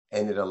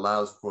and it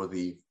allows for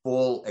the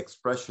full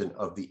expression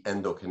of the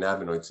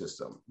endocannabinoid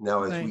system.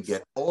 Now, as we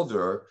get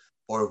older,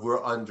 or if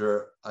we're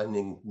under an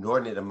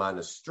inordinate amount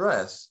of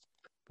stress,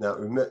 now,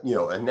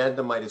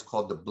 anandamide is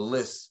called the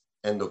bliss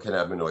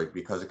endocannabinoid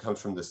because it comes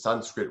from the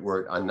Sanskrit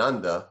word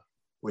ananda,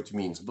 which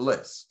means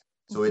bliss.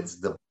 So it's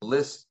the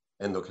bliss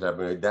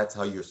endocannabinoid. That's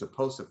how you're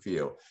supposed to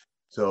feel.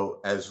 So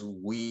as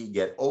we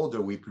get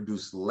older, we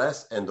produce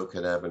less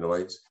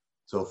endocannabinoids.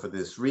 So for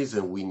this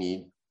reason, we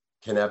need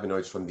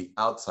cannabinoids from the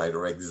outside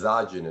or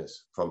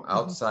exogenous, from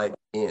outside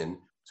in,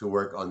 to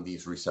work on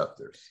these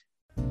receptors.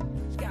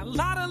 She got a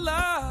lot of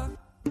love,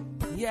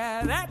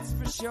 yeah, that's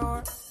for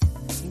sure.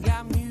 She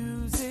got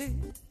music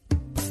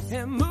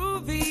and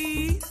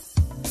movies,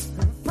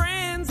 and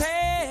friends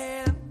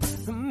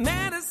and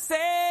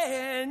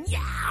medicine.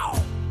 Yeah,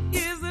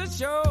 is the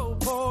show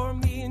for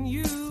me and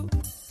you,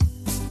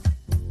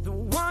 the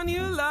one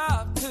you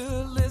love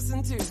to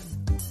listen to.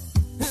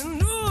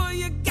 And ooh,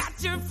 you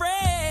got your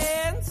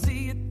friends,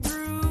 see it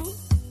through.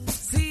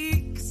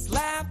 See, 'cause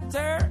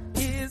laughter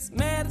is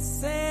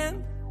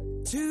medicine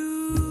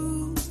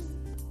too.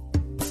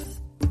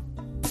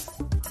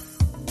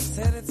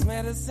 Said it's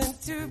medicine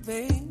too,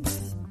 babe.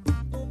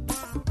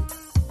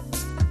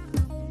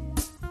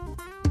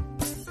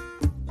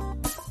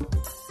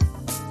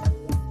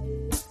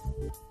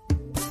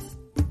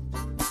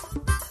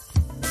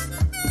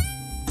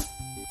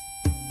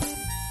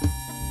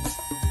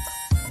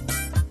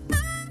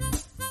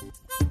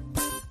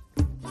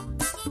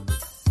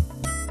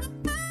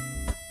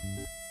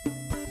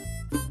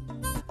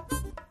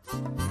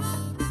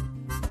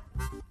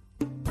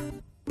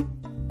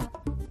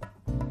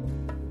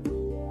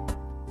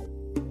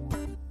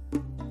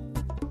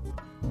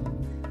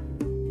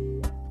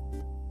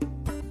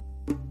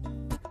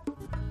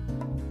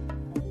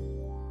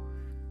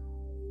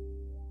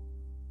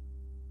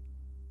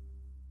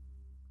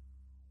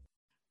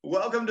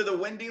 Welcome to the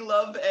Wendy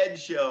Love Ed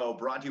Show,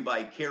 brought to you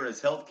by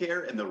Kara's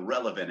Healthcare and the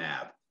Relevant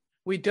app.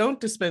 We don't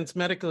dispense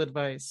medical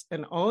advice,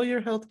 and all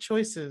your health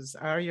choices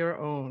are your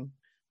own.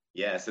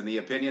 Yes, and the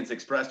opinions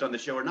expressed on the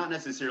show are not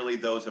necessarily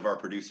those of our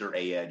producer,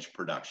 A-Edge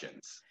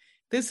Productions.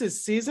 This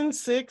is Season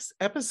 6,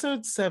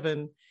 Episode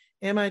 7,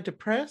 Am I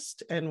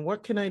Depressed, and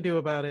What Can I Do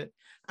About It?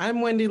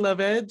 I'm Wendy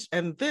Love Edge,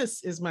 and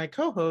this is my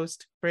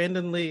co-host,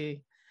 Brandon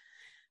Lee.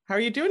 How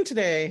are you doing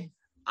today?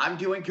 I'm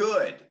doing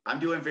good. I'm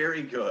doing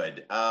very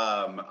good.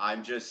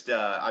 I'm just,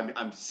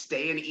 I'm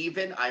staying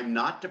even. I'm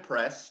not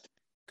depressed.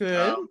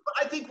 Good. But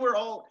I think we're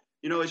all,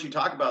 as you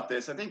talk about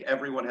this, I think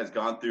everyone has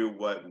gone through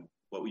what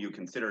you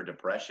consider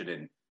depression.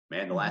 And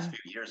man, the last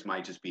few years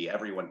might just be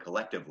everyone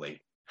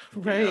collectively.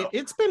 Right.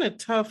 It's been a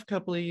tough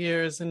couple of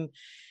years. And,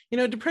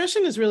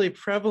 depression is really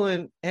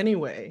prevalent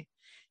anyway.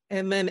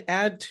 And then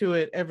add to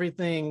it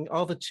everything,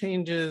 all the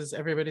changes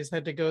everybody's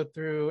had to go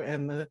through,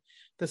 and the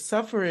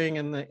suffering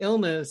and the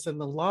illness and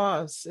the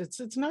loss.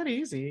 It's not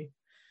easy.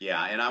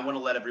 Yeah, and I want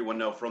to let everyone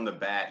know from the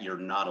bat, you're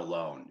not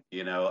alone.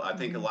 I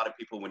think a lot of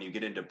people, when you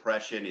get in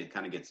depression, it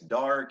kind of gets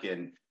dark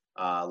and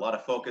a lot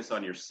of focus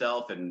on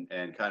yourself and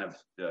kind of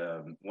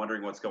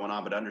wondering what's going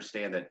on. But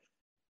understand that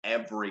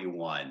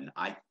everyone,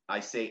 I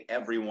say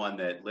everyone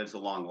that lives a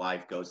long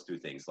life goes through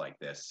things like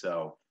this.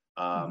 So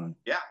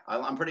yeah,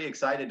 I'm pretty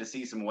excited to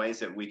see some ways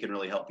that we can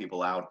really help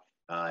people out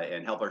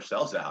and help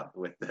ourselves out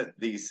with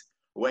these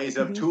ways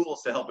of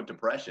tools to help with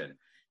depression.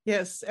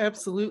 Yes,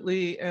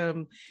 absolutely.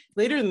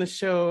 Later in the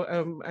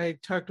show, I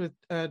talked with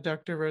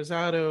Dr.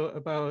 Rosado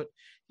about,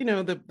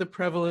 the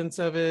prevalence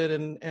of it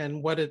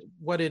and what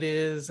it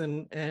is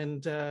and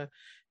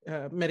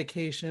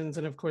medications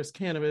and of course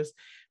cannabis.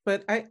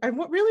 But I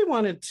really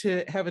wanted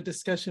to have a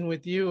discussion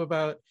with you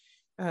about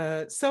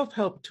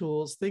self-help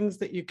tools, things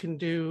that you can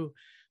do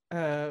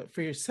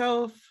for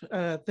yourself,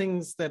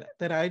 things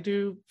that I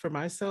do for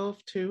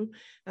myself too,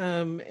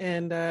 and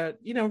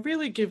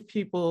really give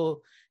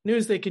people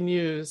news they can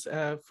use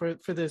for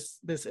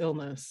this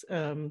illness.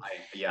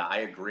 I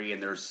agree,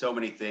 and there's so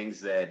many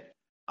things that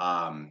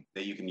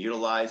you can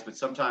utilize, but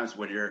sometimes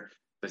when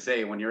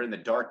you're in the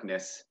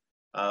darkness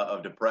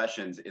of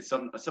depressions, it's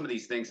some of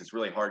these things, it's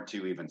really hard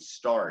to even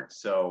start.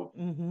 So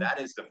that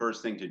is the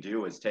first thing to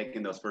do, is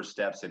taking those first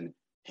steps and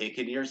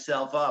picking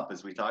yourself up,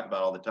 as we talk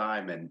about all the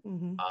time,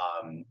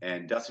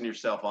 and dusting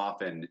yourself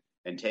off and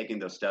taking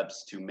those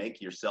steps to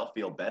make yourself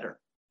feel better.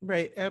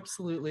 Right,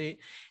 absolutely.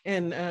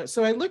 And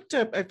so I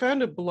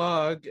found a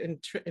blog,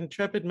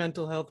 Intrepid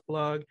Mental Health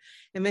blog,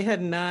 and they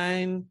had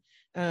 9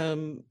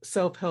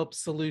 self-help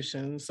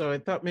solutions. So I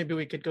thought maybe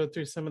we could go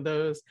through some of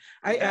those.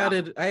 I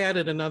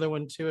added another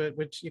one to it,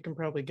 which you can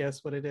probably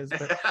guess what it is.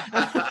 But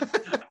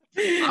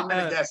I'm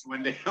gonna guess,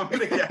 Wendy. I'm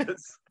gonna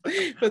guess.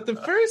 But the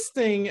first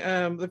thing,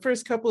 the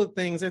first couple of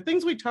things are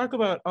things we talk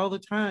about all the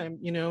time.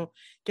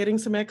 Getting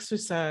some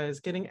exercise,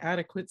 getting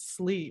adequate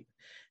sleep,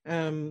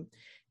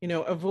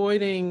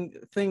 avoiding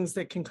things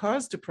that can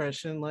cause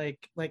depression,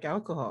 like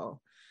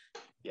alcohol.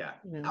 Yeah,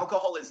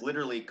 alcohol is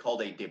literally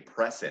called a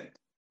depressant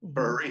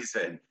for a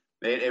reason.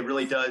 It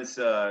really does.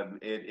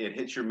 It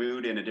hits your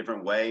mood in a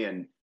different way,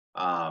 and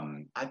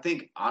I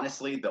think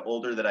honestly, the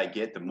older that I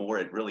get, the more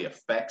it really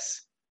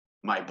affects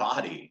my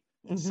body.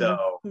 Mm-hmm.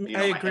 So, I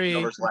my agree.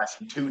 hangovers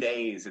last 2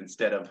 days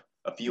instead of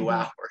a few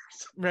hours.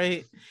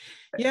 Right.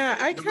 Yeah,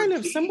 I kind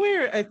of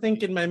somewhere, I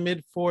think in my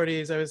mid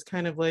 40s, I was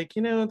kind of like,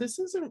 this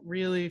isn't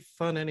really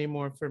fun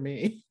anymore for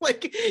me.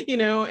 Like,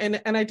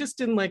 and I just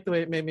didn't like the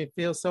way it made me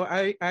feel. So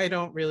I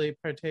don't really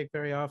partake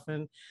very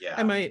often. Yeah.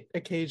 I might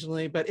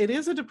occasionally, but it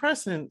is a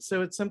depressant.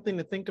 So it's something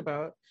to think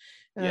about.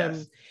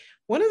 Yes.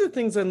 One of the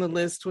things on the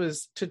list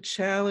was to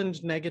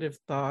challenge negative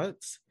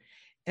thoughts.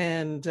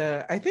 And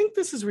I think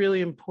this is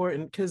really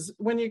important because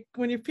when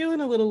you're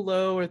feeling a little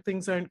low or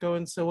things aren't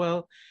going so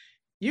well,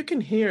 you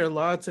can hear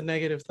lots of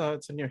negative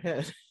thoughts in your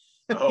head.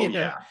 Oh,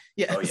 yeah.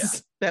 Yes, oh, yeah.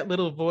 That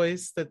little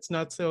voice that's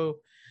not so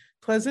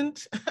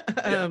pleasant.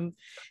 Yeah.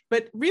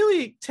 But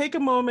really take a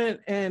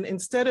moment and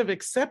instead of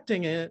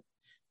accepting it,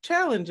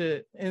 challenge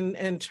it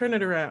and turn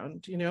it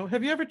around.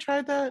 Have you ever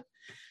tried that?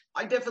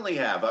 I definitely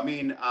have. I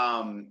mean,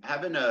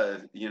 having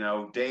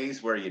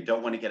days where you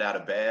don't want to get out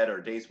of bed or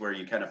days where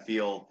you kind of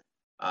feel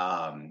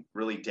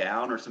really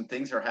down or some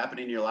things are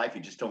happening in your life,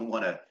 you just don't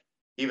want to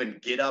even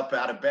get up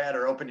out of bed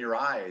or open your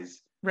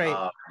eyes.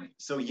 Right.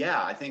 So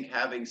yeah, I think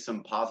having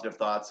some positive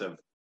thoughts of,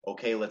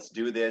 okay, let's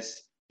do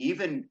this,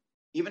 even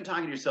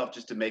talking to yourself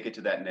just to make it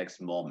to that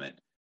next moment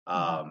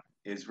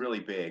is really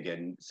big.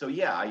 And so,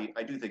 yeah,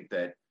 I do think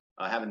that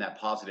having that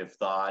positive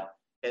thought,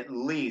 at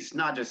least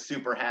not just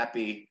super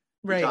happy,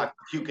 right, talk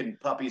puking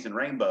puppies and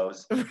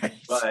rainbows,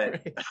 right,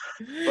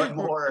 but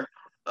more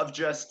of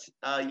just,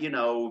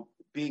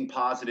 being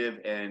positive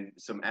and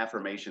some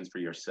affirmations for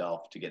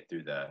yourself to get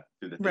through the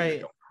thing.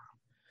 Right.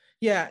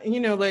 Yeah.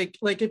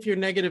 Like if your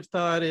negative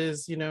thought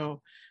is,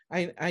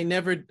 I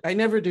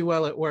never do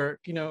well at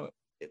work,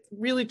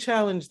 really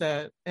challenge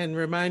that and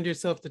remind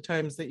yourself the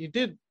times that you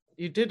did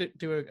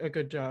do a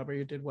good job or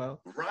you did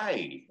well.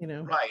 Right.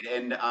 Right.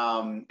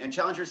 And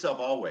challenge yourself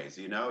always,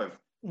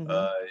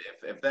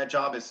 if that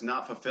job is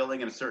not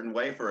fulfilling in a certain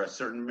way for a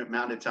certain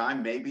amount of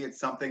time, maybe it's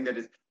something that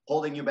is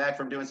holding you back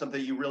from doing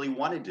something you really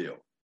want to do.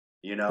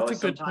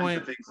 That's a good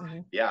point.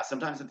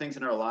 Sometimes the things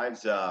in our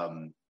lives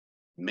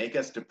make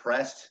us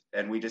depressed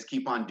and we just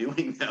keep on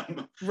doing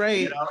them.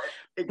 Right.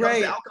 It comes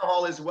to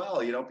alcohol as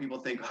well. People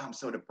think, oh, I'm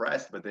so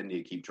depressed, but then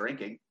you keep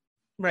drinking.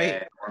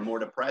 Right. Or more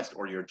depressed,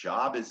 or your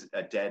job is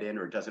a dead end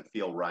or it doesn't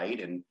feel right.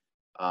 And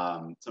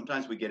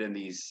sometimes we get in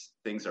these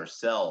things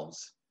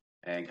ourselves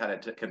and kind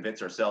of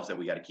convince ourselves that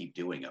we got to keep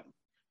doing them.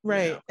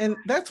 Right. And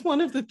that's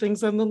one of the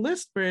things on the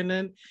list,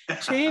 Brandon.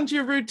 Change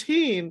your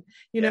routine.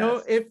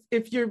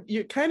 If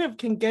you kind of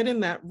can get in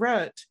that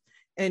rut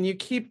and you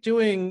keep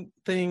doing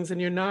things and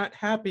you're not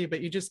happy,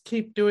 but you just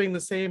keep doing the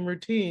same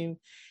routine,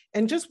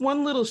 and just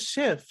one little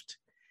shift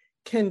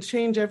can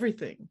change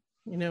everything,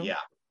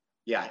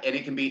 Yeah. And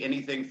it can be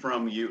anything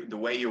from the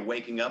way you're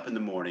waking up in the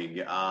morning,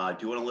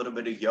 doing a little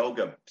bit of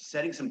yoga,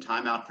 setting some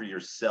time out for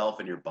yourself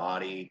and your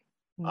body,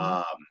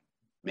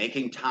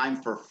 making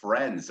time for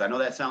friends. I know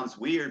that sounds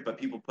weird, but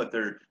people put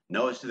their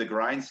nose to the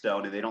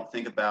grindstone and they don't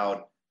think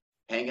about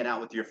hanging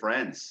out with your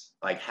friends,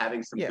 like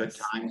having some good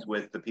times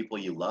with the people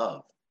you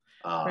love,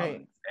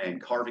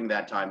 and carving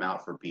that time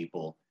out for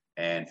people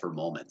and for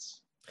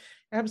moments.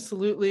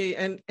 Absolutely.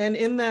 And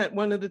in that,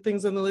 one of the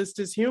things on the list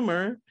is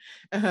humor.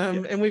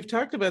 And we've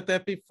talked about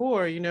that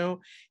before.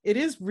 It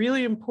is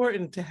really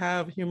important to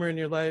have humor in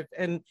your life.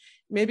 And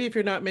maybe if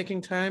you're not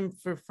making time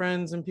for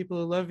friends and people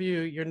who love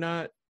you, you're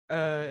not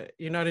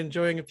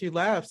enjoying a few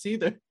laughs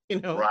either,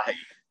 Right.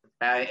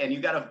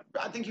 And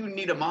I think you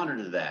need to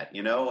monitor that,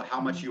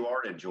 how much you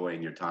are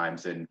enjoying your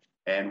times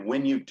and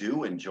when you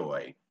do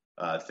enjoy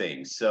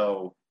things.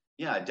 So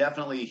yeah,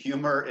 definitely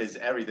humor is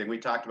everything. We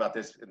talked about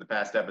this in the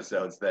past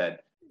episodes that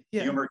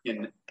humor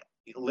can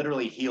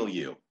literally heal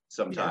you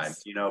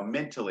sometimes,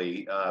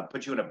 mentally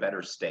put you in a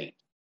better state.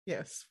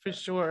 Yes, for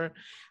sure.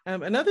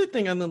 Another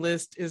thing on the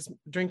list is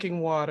drinking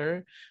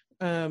water.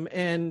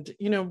 And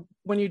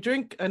when you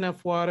drink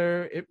enough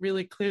water, it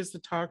really clears the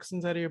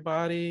toxins out of your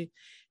body.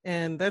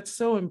 And that's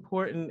so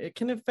important. It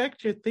can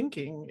affect your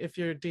thinking if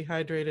you're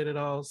dehydrated at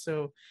all.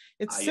 So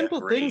it's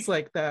simple things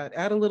like that.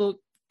 Add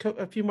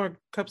a few more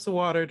cups of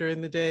water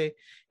during the day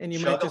and you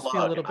might just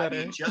feel a little better.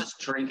 I mean, just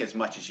drink as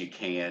much as you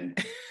can.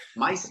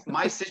 My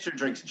sister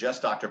drinks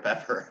just Dr.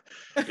 Pepper,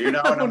 and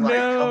I'm like,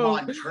 come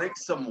on, drink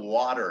some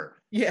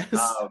water. Yes.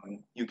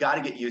 You got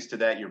to get used to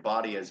that. Your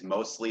body is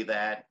mostly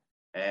that,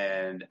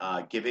 and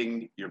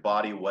giving your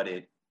body what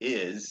it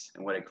is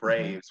and what it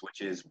craves, which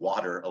is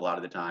water a lot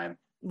of the time.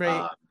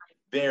 Right.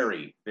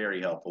 Very, very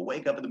helpful.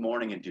 Wake up in the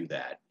morning and do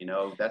that.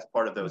 That's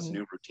part of those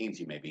new routines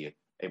you may be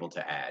able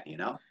to add,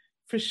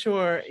 For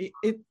sure.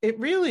 It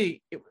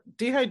really,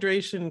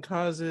 dehydration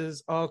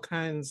causes all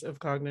kinds of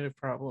cognitive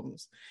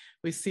problems.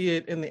 We see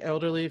it in the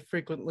elderly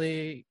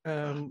frequently.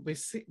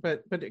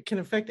 But it can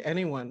affect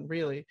anyone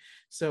really.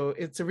 So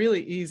it's a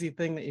really easy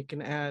thing that you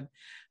can add.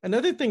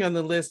 Another thing on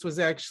the list was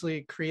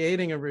actually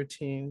creating a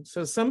routine.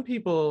 So some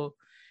people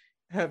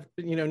have,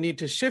 need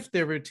to shift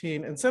their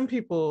routine, and some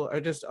people are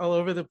just all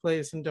over the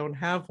place and don't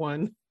have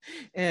one.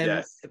 And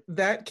Yes.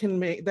 that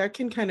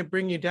can kind of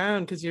bring you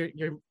down, because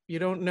you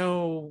don't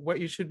know what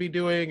you should be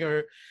doing,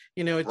 or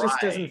it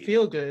just doesn't Right.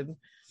 feel good.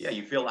 Yeah,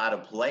 you feel out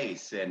of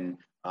place, and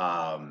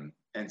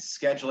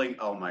scheduling.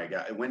 Oh my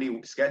God, Wendy,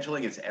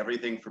 scheduling is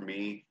everything for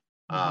me.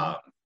 Mhm.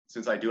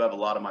 Since I do have a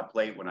lot on my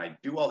plate, when I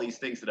do all these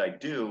things that I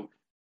do,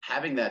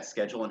 having that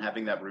schedule and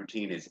having that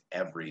routine is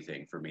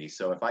everything for me.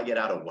 So if I get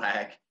out of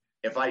whack,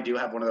 if I do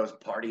have one of those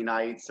party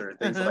nights or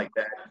things Uh-huh. like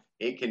that,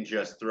 it can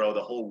just throw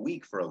the whole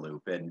week for a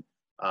loop. And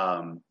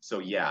so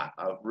yeah,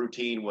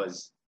 routine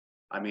was,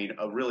 I mean,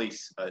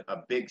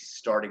 a big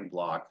starting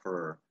block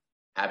for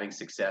having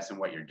success in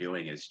what you're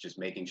doing is just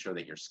making sure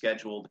that you're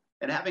scheduled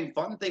and having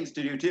fun things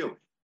to do too.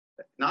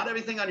 Not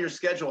everything on your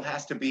schedule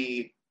has to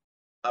be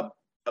a,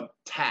 a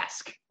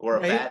task or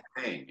a Right. bad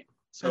thing.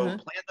 So Uh-huh.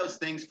 plan those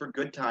things for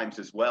good times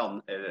as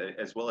well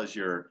as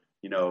your,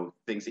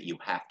 things that you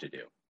have to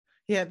do.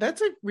 Yeah,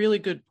 that's a really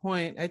good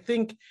point. I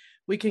think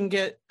we can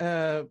get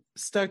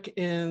stuck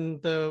in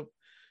the,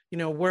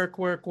 work,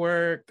 work,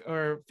 work,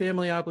 or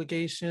family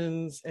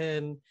obligations,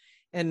 and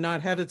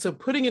not have it. So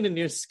putting it in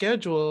your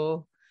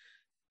schedule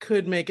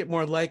could make it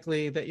more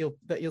likely that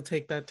you'll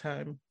take that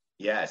time.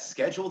 Yeah,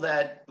 schedule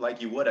that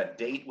like you would a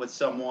date with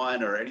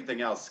someone or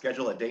anything else.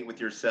 Schedule a date with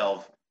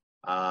yourself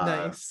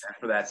Nice.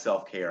 for that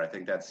self-care. I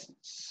think that's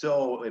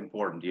so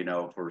important,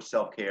 for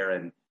self-care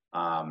and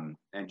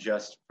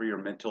just for your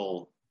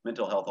mental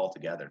health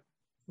altogether.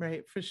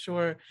 Right, for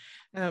sure.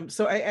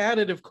 So I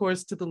added, of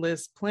course, to the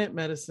list plant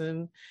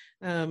medicine,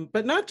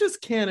 but not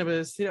just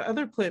cannabis.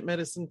 Other plant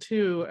medicine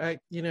too.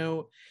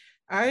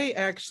 I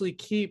actually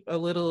keep a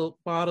little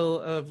bottle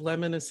of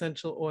lemon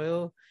essential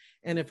oil,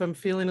 and if I'm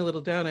feeling a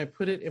little down, I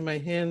put it in my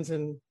hands,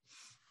 and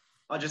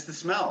Oh, just the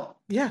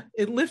smell. yeah,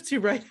 it lifts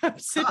you right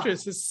up.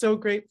 Citrus is so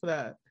great for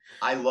that.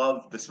 I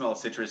love the smell of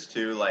citrus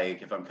too,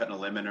 like if I'm cutting a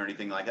lemon or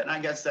anything like that. And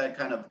I guess that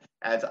kind of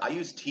adds, I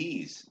use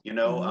teas,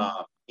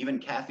 Hmm. even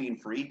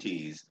caffeine-free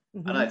teas.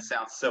 I know Hmm. it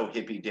sounds so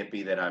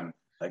hippy-dippy that I'm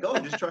like, oh,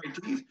 I'm just trying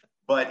teas.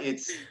 But it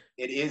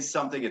is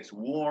something, it's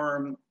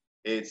warm,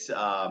 it's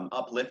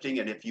uplifting.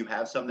 And if you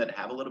have some that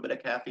have a little bit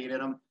of caffeine in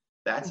them,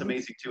 that's Hmm.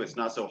 amazing too. It's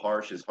not so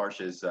harsh as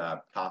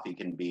coffee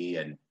can be.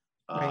 And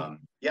Right.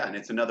 yeah, and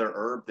it's another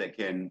herb that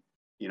can,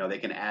 they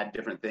can add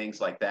different things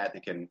like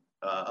that can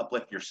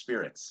uplift your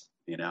spirits.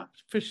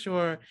 For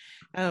sure.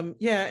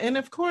 Yeah, and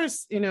of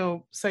course,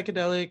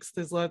 psychedelics.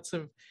 There's lots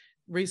of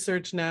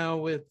research now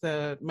with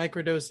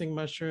microdosing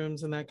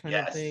mushrooms and that kind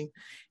of Yes. thing.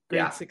 Great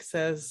Yeah.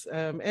 success.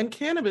 And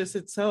cannabis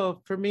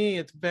itself, for me,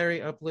 it's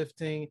very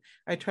uplifting.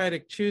 I try to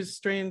choose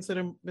strains that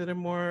are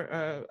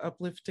more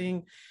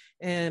uplifting,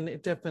 and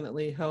it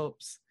definitely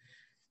helps.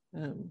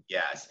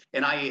 Yes.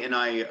 And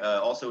I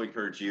also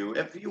encourage you,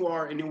 if you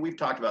are, and we've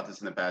talked about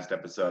this in the past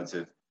episodes,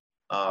 if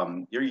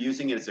you're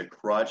using it as a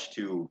crutch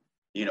to,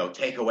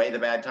 take away the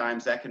bad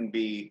times, that can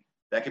be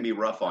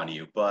rough on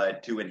you.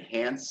 But to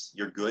enhance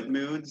your good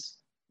moods,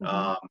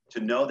 Mhm. to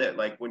know that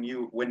like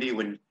Wendy,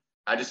 when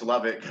I just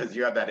love it because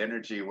you have that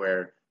energy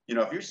where,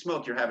 if you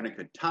smoke, you're having a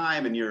good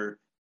time and you're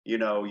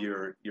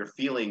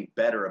feeling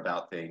better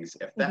about things.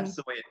 If Mhm. that's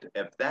the way,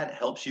 if that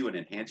helps you and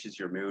enhances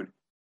your mood,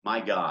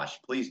 my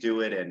gosh, please do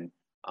it. And,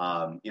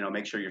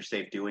 make sure you're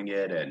safe doing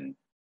it. And,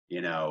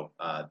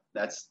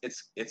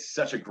 it's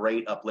such a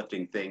great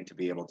uplifting thing to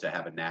be able to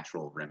have a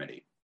natural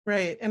remedy.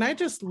 Right. And I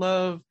just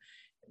love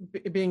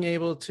being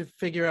able to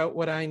figure out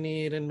what I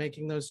need and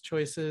making those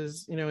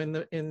choices.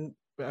 In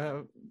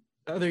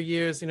other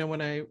years,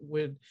 when I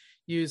would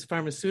use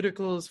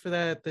pharmaceuticals for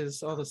that,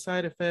 there's all the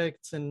side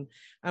effects, and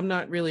I'm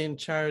not really in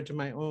charge of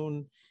my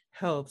own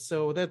health.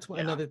 So that's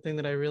Yeah. another thing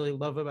that I really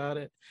love about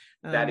it.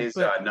 That is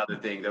But another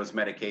thing. Those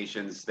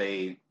medications,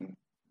 they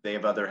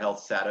have other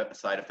health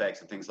side effects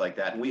and things like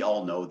that, and we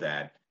all know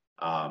that.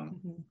 Um,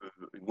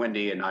 Mhm.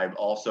 Wendy and I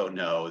also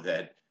know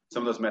that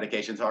some of those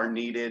medications are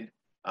needed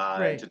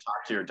Right. to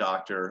talk to your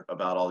doctor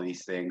about all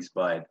these things.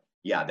 But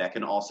yeah, that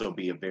can also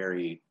be a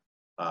very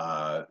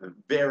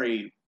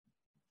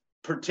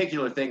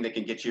particular thing that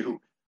can get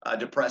you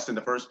depressed in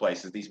the first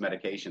place. Is these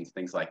medications,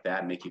 things like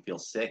that, make you feel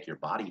sick. Your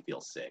body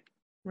feels sick.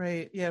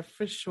 Right. Yeah,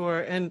 for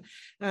sure. And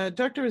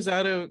Dr.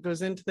 Rosado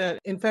goes into that.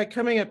 In fact,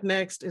 coming up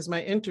next is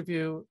my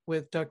interview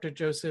with Dr.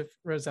 Joseph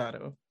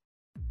Rosado.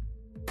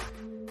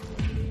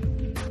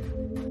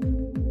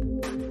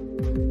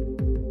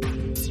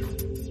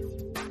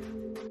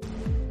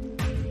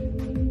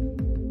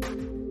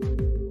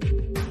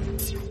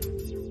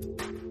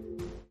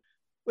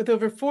 With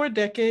over 4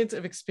 decades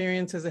of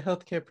experience as a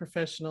healthcare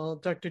professional,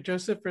 Dr.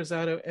 Joseph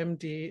Rosado,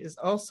 MD, is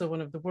also one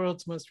of the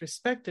world's most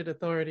respected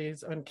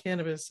authorities on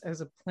cannabis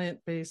as a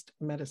plant-based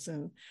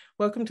medicine.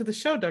 Welcome to the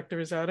show, Dr.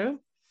 Rosado.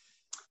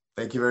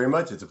 Thank you very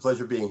much. It's a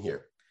pleasure being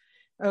here.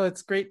 Oh,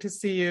 it's great to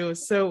see you.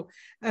 So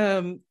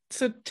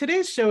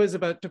today's show is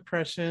about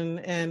depression,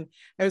 and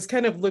I was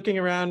kind of looking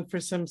around for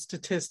some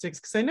statistics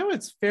because I know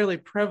it's fairly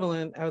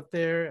prevalent out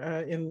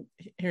there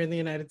here in the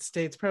United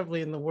States,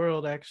 probably in the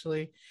world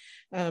actually.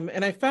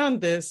 And I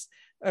found this.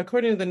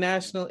 according to the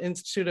National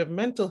Institute of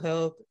Mental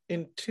Health,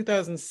 in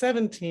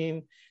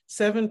 2017,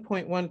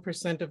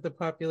 7.1% of the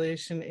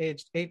population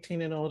aged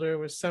 18 and older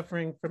was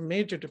suffering from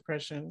major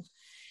depression.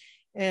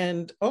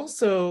 And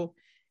also,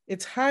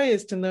 it's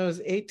highest in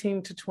those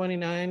 18 to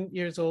 29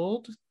 years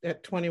old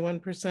at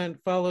 21%,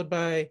 followed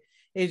by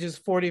ages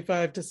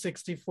 45 to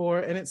 64.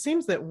 And it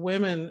seems that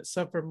women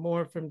suffer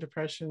more from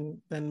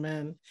depression than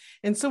men.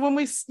 And so when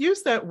we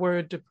use that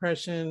word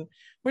depression,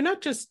 we're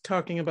not just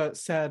talking about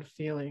sad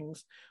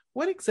feelings.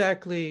 What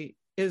exactly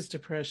is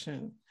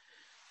depression?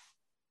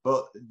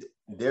 Well,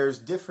 there's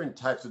different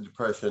types of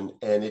depression,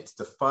 and it's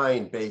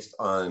defined based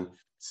on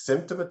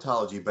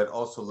symptomatology, but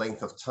also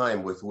length of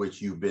time with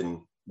which you've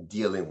been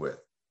dealing with.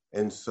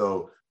 And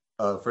so,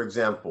 for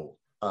example,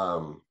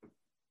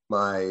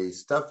 my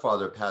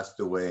stepfather passed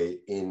away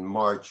in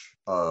March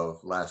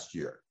of last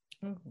year.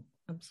 Oh,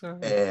 I'm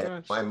sorry.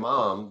 And my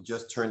mom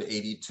just turned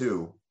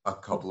 82 a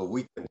couple of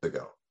weekends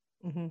ago.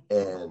 Mm-hmm.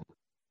 And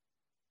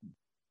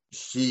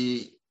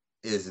she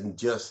is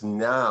just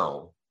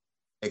now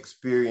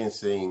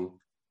experiencing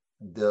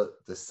the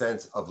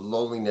sense of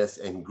loneliness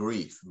and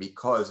grief,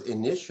 because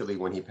initially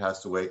when he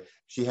passed away,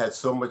 she had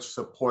so much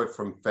support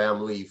from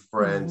family,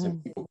 friends,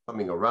 and people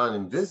coming around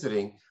and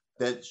visiting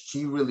that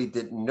she really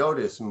didn't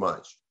notice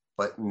much.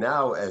 But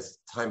now, as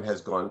time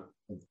has gone,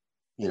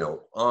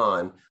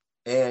 on,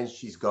 and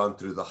she's gone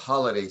through the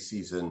holiday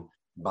season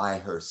by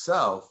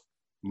herself,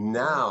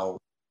 now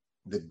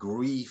the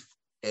grief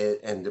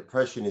and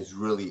depression is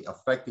really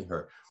affecting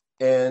her.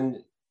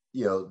 And,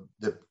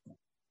 the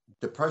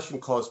depression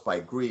caused by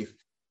grief,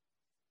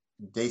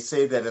 they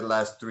say that it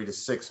lasts 3 to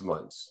 6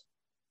 months.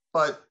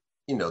 But,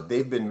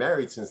 they've been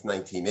married since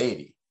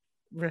 1980.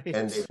 Right.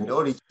 And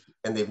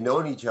they've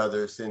known each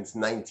other since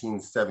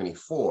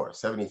 1974,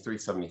 73,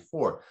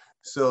 74.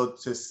 So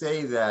to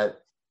say that,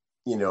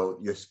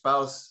 your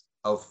spouse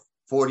of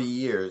 40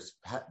 years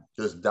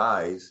just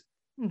dies,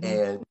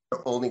 and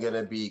you're only going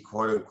to be,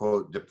 quote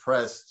unquote,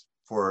 depressed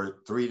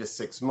for 3 to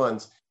 6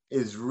 months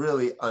is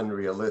really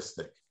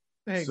unrealistic.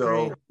 I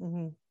agree.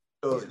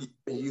 So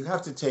you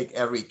have to take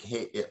every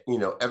case,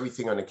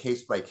 everything on a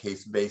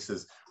case-by-case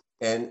basis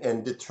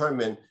and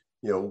determine,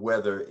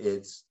 whether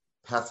it's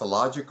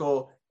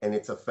pathological and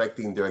it's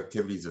affecting their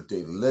activities of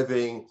daily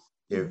living,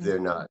 if they're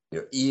not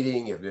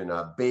eating, if they're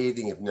not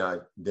bathing, if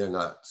they're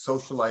not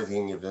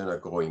socializing, if they're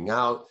not going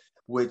out,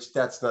 which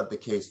that's not the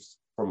case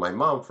for my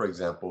mom, for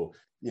example.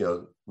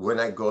 When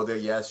I go there,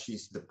 yes,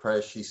 she's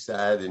depressed, she's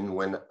sad. And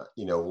when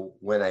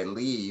I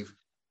leave,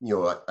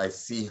 I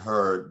see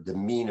her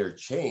demeanor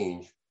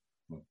change,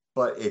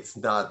 but it's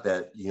not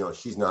that,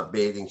 she's not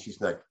bathing, she's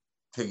not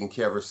taking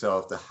care of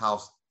herself. The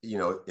house,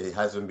 it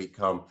hasn't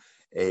become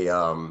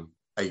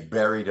a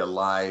buried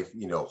alive,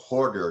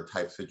 hoarder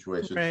type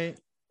situation. Right.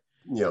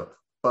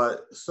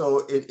 But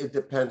so it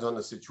depends on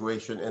the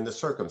situation and the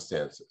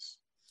circumstances.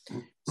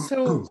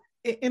 So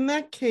in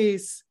that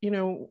case,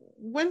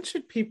 when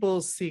should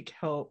people seek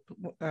help?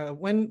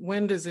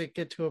 When does it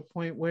get to a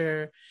point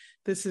where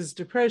this is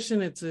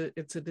depression, it's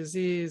a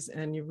disease,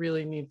 and you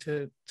really need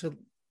to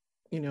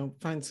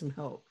find some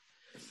help?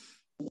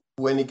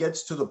 When it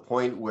gets to the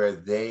point where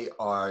they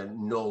are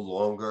no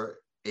longer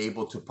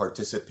able to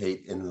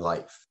participate in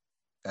life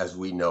as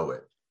we know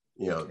it,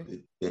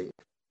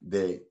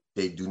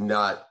 they do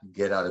not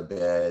get out of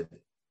bed,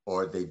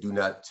 or they do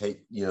not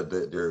take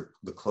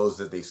the clothes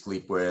that they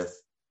sleep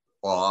with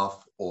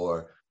off,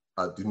 or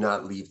do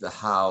not leave the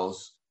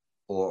house,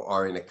 or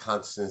are in a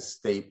constant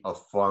state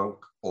of funk,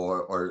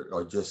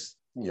 or just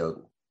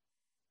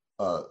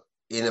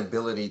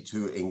inability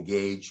to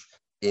engage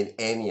in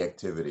any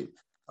activity.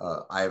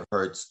 I've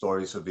heard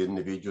stories of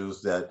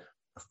individuals that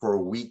for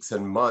weeks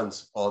and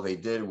months, all they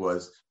did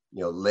was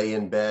lay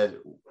in bed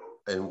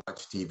and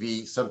watch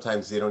TV.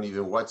 Sometimes they don't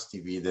even watch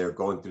TV. They're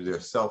going through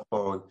their cell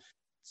phone.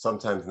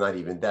 Sometimes not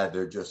even that.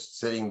 They're just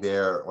sitting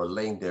there or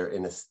laying there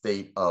in a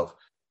state of,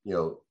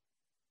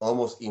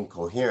 almost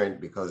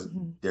incoherent, because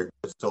they're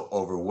just so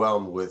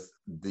overwhelmed with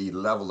the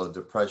level of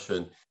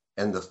depression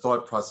and the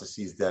thought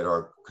processes that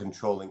are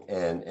controlling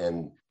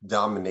and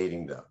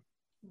dominating them.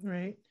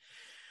 Right.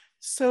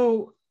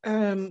 So,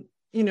 in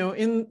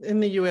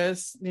the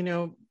US,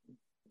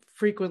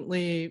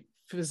 frequently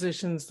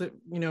physicians that,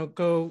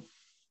 go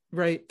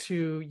right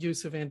to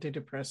use of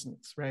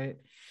antidepressants, right?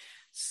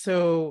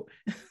 So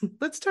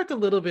let's talk a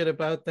little bit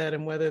about that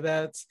and whether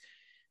that's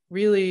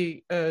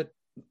really a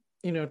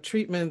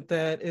treatment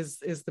that is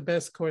the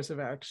best course of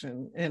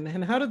action,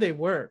 and how do they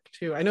work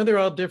too? I know they're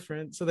all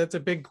different, so that's a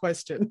big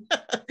question.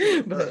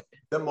 But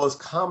the most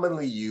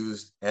commonly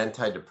used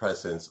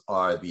antidepressants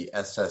are the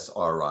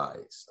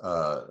SSRIs.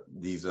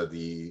 These are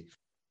the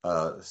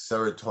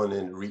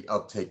serotonin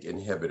reuptake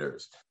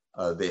inhibitors.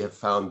 They have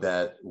found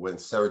that when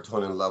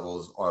serotonin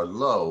levels are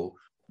low,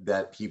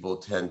 that people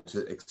tend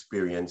to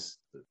experience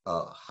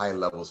high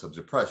levels of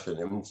depression.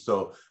 And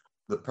so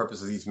the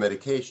purpose of these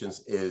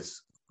medications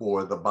is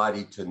for the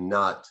body to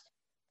not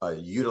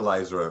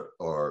utilize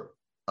or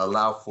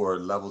allow for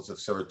levels of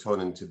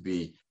serotonin to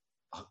be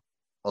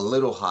a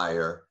little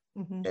higher,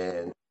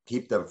 and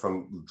keep them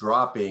from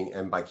dropping,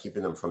 and by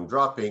keeping them from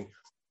dropping,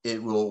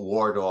 it will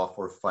ward off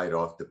or fight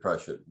off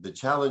depression. The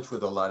challenge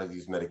with a lot of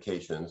these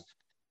medications,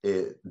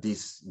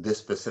 this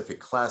specific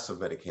class of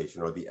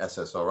medication, or the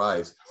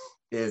SSRIs,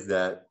 is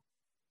that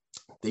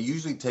they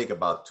usually take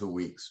about 2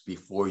 weeks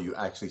before you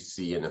actually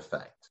see an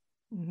effect.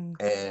 Mm-hmm.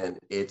 And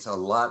it's a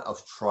lot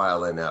of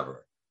trial and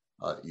error.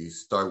 You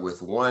start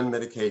with one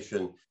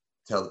medication,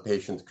 tell the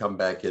patient to come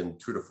back in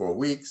 2 to 4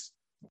 weeks.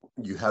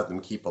 You have them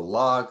keep a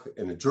log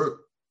in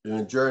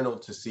a journal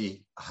to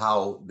see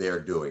how they're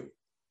doing.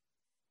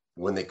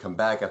 When they come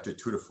back after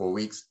 2 to 4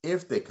 weeks,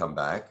 if they come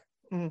back,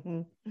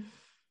 mm-hmm.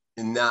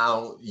 and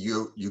now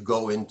you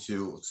go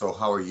into, so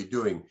how are you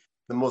doing?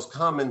 The most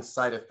common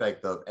side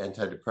effect of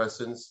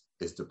antidepressants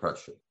is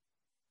depression,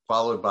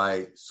 followed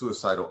by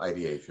suicidal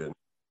ideation,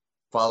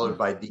 followed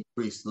by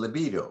decreased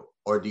libido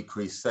or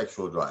decreased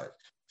sexual drive.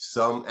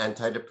 Some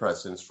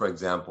antidepressants, for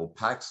example,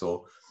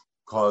 Paxil,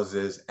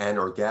 causes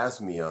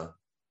anorgasmia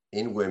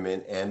in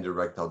women and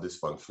erectile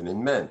dysfunction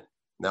in men.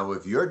 Now,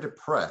 if you're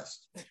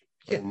depressed,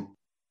 and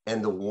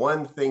the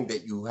one thing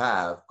that you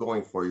have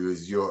going for you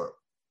is your,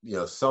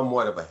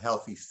 somewhat of a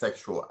healthy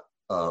sexual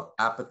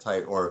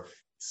appetite, or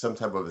some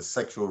type of a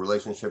sexual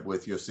relationship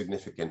with your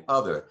significant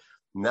other,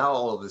 now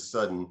all of a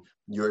sudden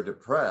you're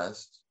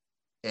depressed,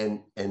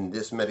 and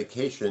this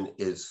medication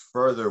is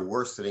further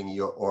worsening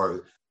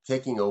or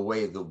taking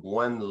away the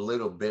one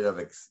little bit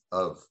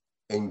of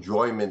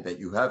enjoyment that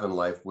you have in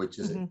life, which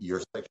is mm-hmm.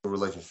 your sexual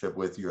relationship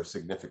with your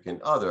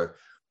significant other.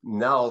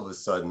 Now all of a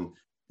sudden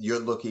you're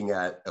looking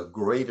at a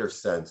greater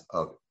sense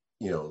of,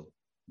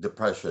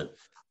 depression.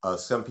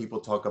 Some people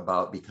talk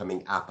about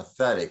becoming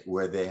apathetic,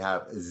 where they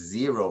have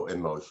zero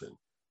emotion.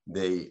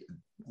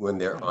 When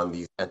they're on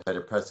these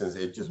antidepressants,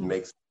 it just mm-hmm.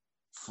 makes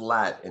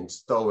flat and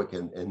stoic,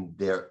 and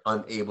they're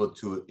unable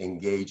to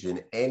engage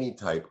in any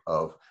type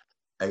of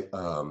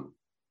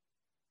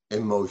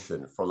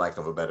emotion, for lack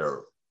of a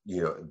better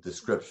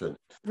description.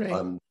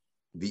 Right.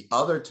 The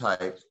other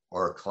types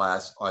or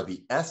class are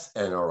the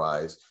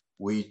SNRIs,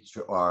 which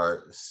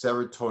are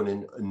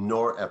serotonin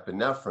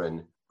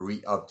norepinephrine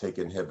reuptake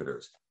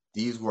inhibitors.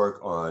 These work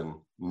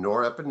on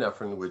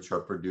norepinephrine,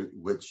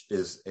 which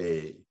is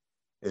a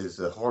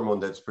hormone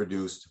that's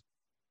produced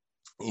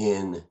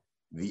in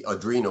the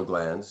adrenal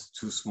glands,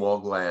 2 small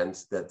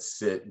glands that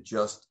sit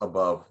just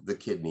above the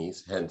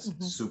kidneys, hence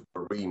mm-hmm.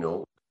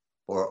 suprarenal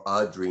or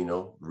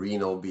adrenal,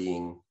 renal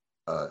being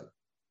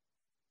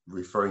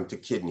referring to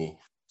kidney.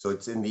 So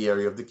it's in the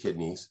area of the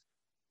kidneys.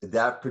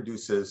 That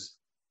produces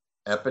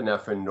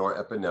epinephrine,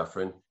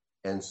 norepinephrine.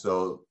 And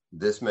so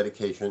this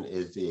medication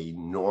is a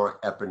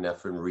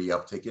norepinephrine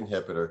reuptake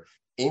inhibitor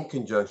in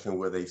conjunction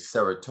with a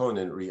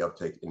serotonin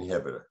reuptake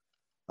inhibitor.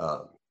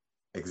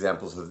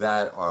 Examples of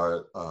that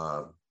are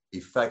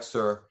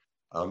Effexor.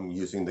 I'm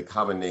using the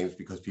common names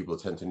because people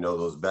tend to know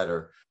those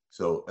better.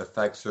 So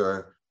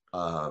Effexor,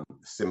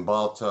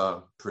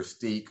 Cymbalta,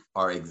 Pristiq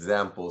are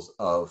examples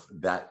of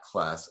that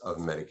class of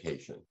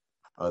medication.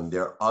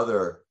 There are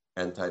other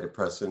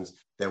antidepressants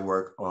that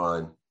work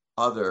on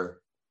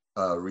other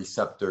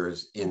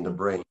receptors in the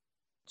brain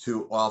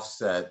to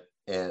offset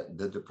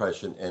the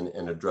depression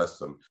and address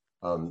them.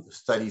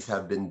 Studies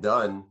have been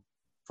done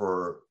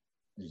for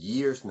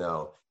years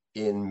now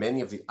in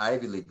many of the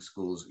Ivy League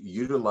schools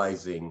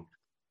utilizing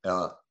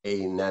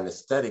an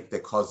anesthetic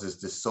that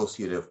causes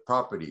dissociative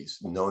properties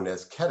known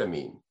as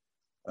ketamine.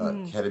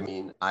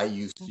 Ketamine I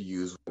used to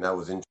use when I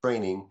was in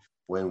training,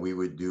 when we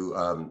would do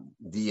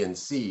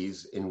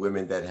DNCs in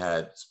women that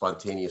had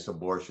spontaneous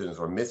abortions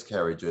or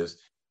miscarriages,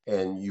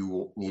 and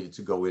you needed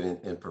to go in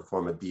and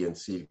perform a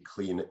DNC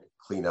to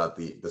clean out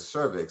the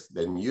cervix,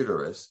 then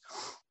uterus.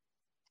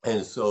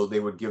 And so they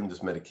would give them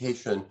this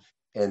medication,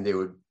 and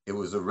it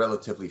was a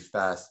relatively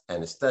fast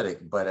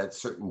anesthetic, but at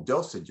certain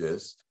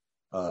dosages,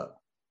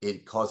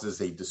 it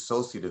causes a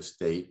dissociative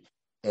state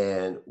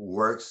and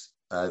works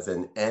as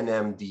an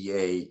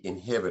NMDA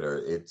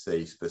inhibitor. It's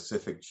a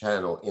specific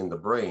channel in the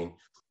brain,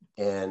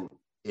 and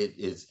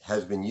it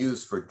has been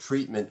used for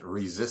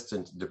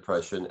treatment-resistant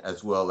depression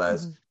as well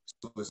as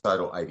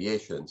suicidal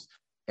ideations.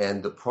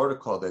 And the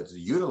protocol that's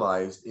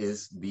utilized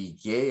is the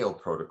Yale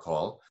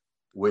protocol,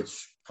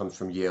 which comes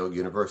from Yale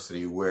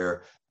University,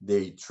 where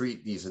they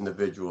treat these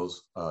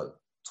individuals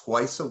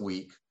twice a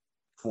week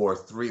for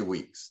 3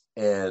 weeks.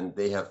 And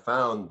they have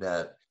found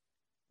that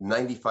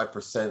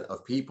 95%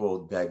 of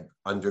people that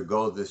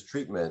undergo this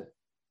treatment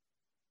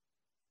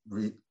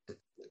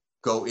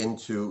go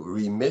into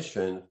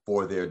remission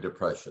for their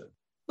depression.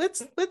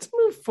 Let's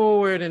move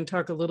forward and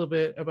talk a little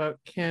bit about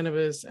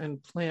cannabis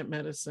and plant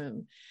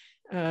medicine.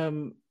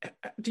 Do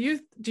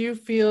you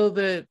feel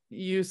that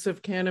use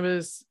of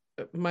cannabis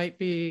might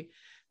be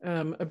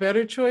a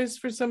better choice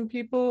for some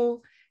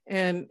people,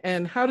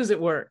 and how does it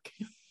work?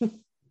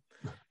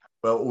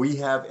 Well, we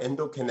have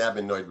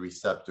endocannabinoid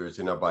receptors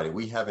in our body.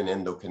 We have an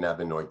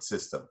endocannabinoid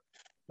system.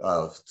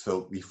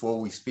 So before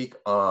we speak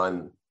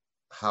on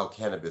how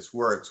cannabis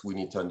works, we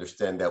need to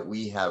understand that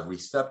we have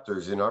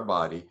receptors in our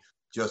body,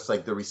 just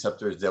like the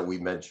receptors that we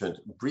mentioned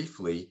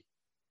briefly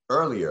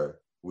earlier,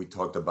 we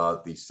talked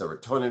about the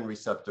serotonin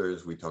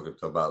receptors, we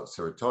talked about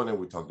serotonin,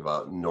 we talked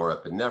about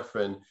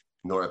norepinephrine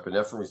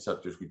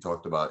receptors, we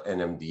talked about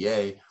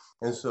NMDA.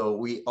 And so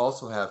we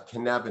also have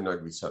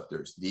cannabinoid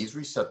receptors. These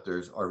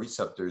receptors are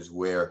receptors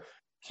where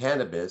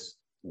cannabis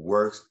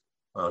works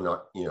on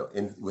our,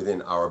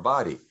 within our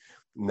body.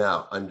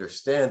 Now,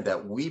 understand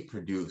that we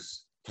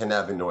produce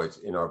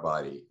cannabinoids in our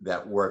body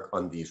that work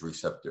on these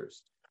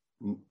receptors.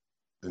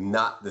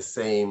 Not the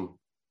same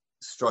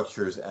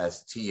structures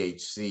as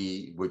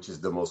THC, which is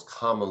the most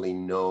commonly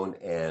known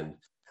and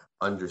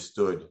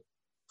understood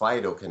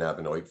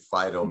phytocannabinoid,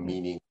 phyto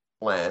meaning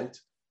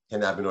plant,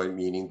 cannabinoid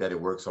meaning that it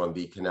works on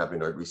the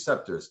cannabinoid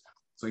receptors.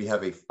 So you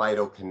have a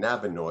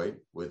phytocannabinoid,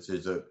 which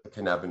is a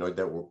cannabinoid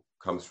that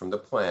comes from the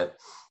plant.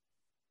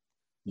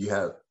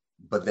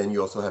 But then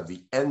you also have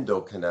the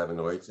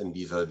endocannabinoids, and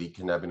these are the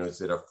cannabinoids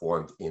that are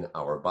formed in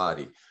our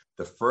body.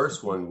 The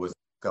first one was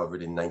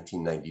discovered in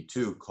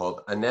 1992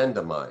 called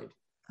anandamide.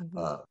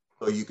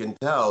 So you can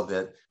tell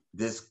that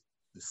this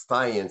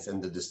science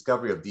and the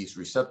discovery of these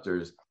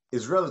receptors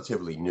is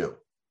relatively new.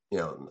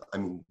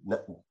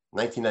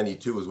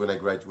 1992 was when I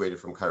graduated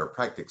from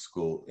chiropractic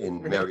school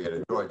in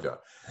Marietta, Georgia.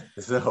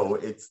 So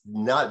it's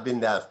not been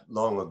that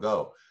long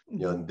ago.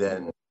 And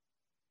then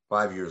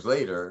 5 years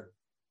later,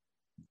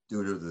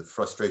 due to the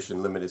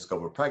frustration, limited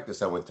scope of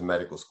practice, I went to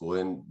medical school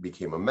and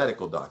became a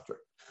medical doctor.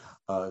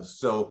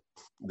 So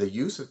the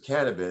use of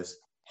cannabis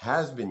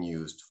has been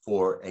used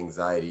for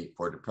anxiety,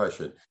 for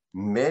depression.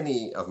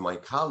 Many of my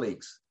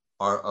colleagues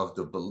are of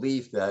the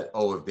belief that,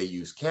 if they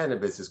use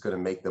cannabis, it's going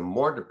to make them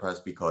more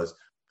depressed because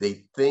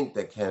they think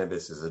that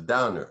cannabis is a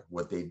downer.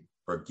 What they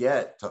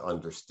forget to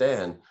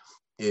understand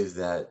is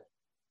that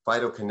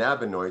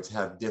phytocannabinoids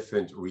have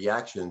different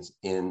reactions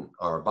in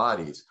our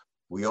bodies.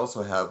 We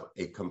also have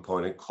a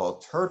component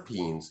called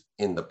terpenes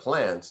in the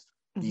plants.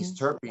 These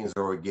terpenes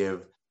are what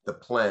give the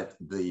plant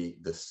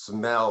the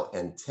smell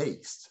and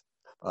taste.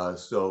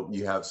 So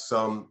you have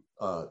some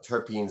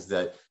terpenes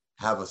that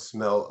have a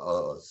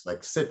smell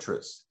like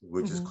citrus,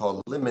 which is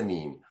called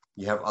limonene.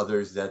 You have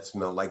others that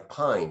smell like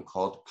pine,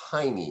 called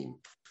pinene.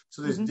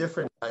 So there's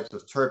different types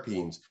of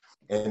terpenes,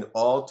 and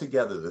all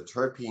together, the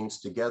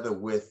terpenes together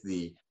with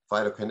the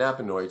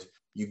phytocannabinoids,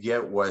 you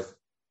get what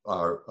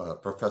our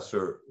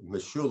Professor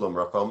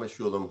Raphael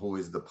Mechoulam, who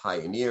is the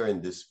pioneer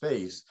in this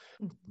space,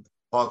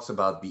 talks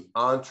about the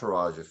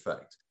entourage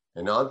effect.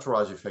 An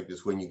entourage effect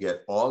is when you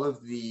get all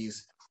of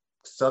these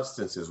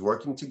substances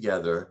working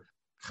together,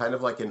 kind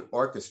of like an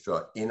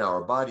orchestra in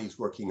our bodies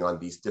working on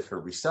these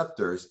different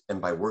receptors.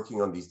 And by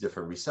working on these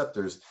different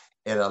receptors,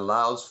 it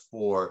allows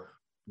for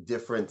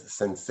different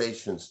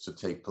sensations to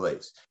take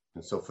place.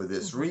 And so for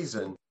this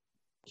reason,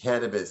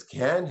 cannabis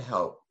can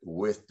help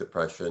with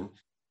depression.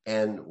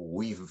 And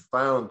we've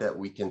found that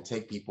we can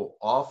take people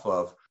off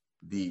of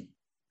the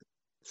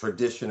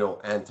traditional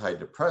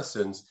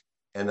antidepressants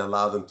and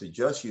allow them to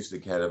just use the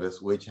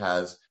cannabis, which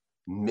has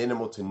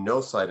minimal to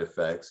no side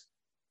effects.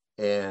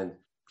 And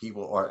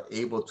people are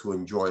able to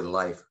enjoy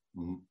life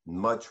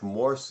much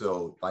more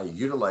so by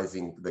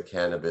utilizing the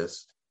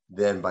cannabis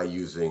than by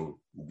using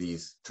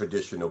these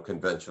traditional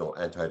conventional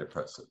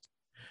antidepressants.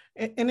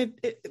 And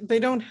they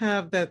don't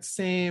have that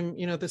same,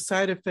 the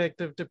side effect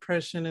of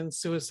depression and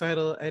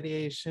suicidal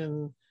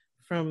ideation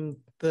from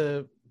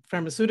the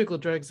pharmaceutical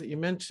drugs that you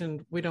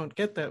mentioned. We don't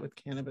get that with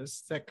cannabis.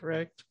 Is that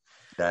correct?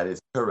 That is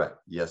correct.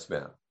 Yes,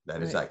 ma'am.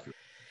 That is accurate.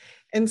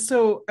 And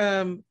so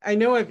I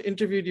know I've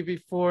interviewed you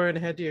before and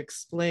had you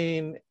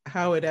explain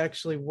how it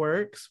actually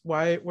works,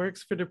 why it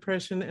works for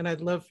depression. And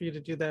I'd love for you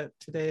to do that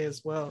today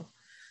as well.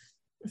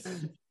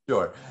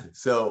 Sure.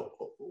 So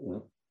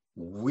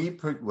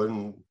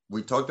when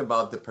we talked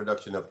about the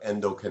production of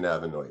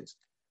endocannabinoids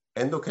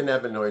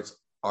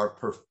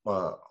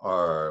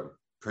are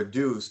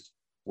produced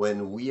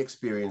when we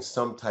experience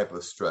some type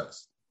of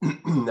stress.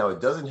 Now, it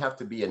doesn't have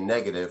to be a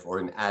negative or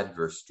an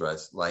adverse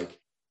stress like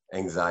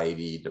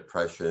anxiety,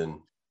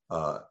 depression,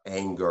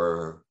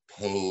 anger,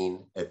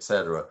 pain,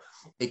 etc.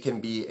 It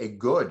can be a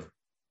good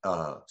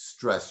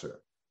stressor,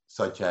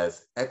 such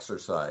as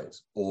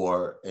exercise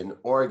or an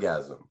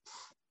orgasm.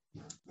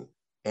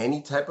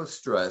 Any type of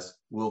stress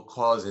will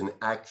cause an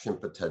action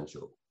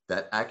potential.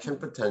 That action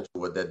potential,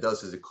 what that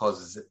does is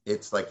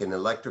it's like an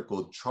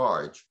electrical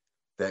charge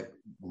that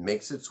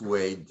makes its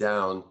way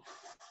down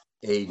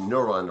a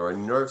neuron or a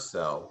nerve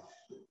cell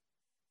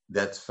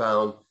that's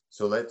found.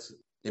 So let's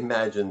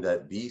imagine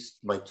that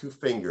my two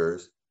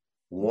fingers,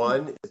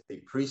 one is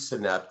a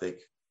presynaptic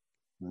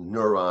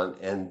neuron,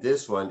 and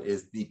this one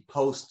is the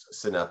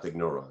postsynaptic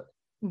neuron.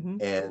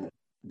 And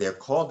they're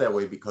called that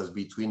way because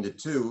between the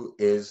two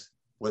is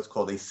what's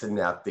called a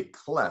synaptic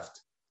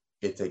cleft.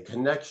 It's a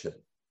connection.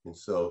 And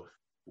so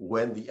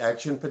when the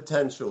action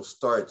potential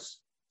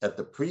starts at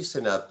the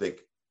presynaptic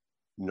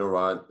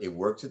neuron, it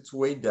works its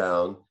way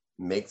down,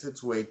 makes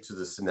its way to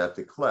the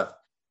synaptic cleft.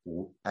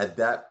 At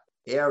that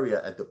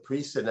area, at the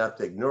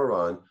presynaptic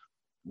neuron,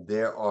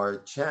 there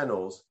are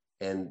channels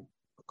and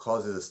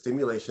causes a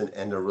stimulation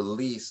and a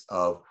release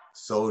of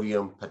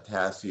sodium,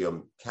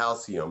 potassium,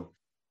 calcium,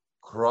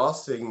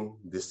 crossing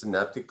the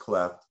synaptic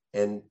cleft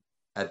And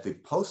at the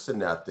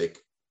postsynaptic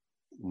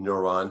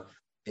neuron,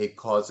 it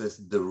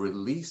causes the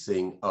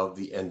releasing of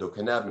the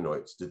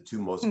endocannabinoids. The two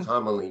most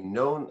commonly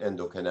known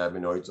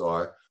endocannabinoids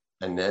are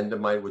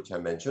anandamide, which I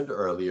mentioned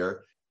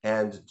earlier,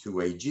 and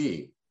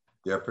 2-AG.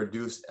 They're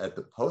produced at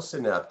the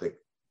postsynaptic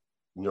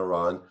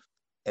neuron,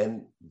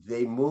 and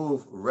they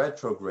move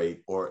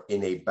retrograde or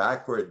in a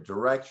backward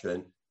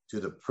direction to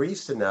the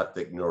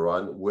presynaptic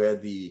neuron, where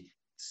the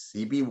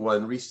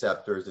CB1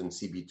 receptors and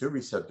CB2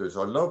 receptors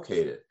are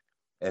located.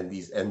 And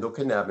these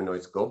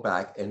endocannabinoids go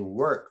back and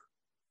work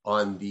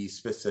on these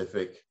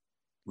specific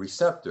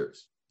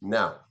receptors.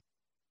 Now,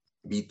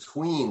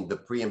 between the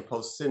pre and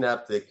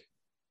postsynaptic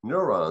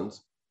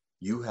neurons,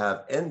 you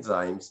have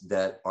enzymes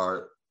that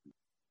are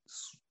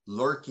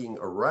lurking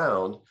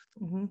around.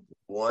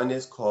 One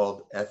is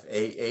called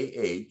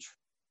FAAH,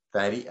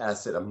 fatty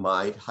acid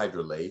amide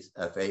hydrolase,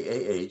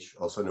 FAAH,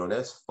 also known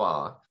as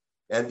FA,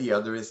 and the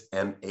other is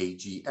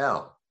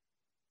MAGL.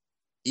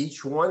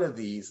 Each one of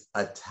these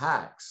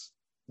attacks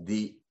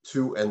the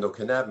two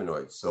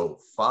endocannabinoids. So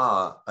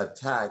FA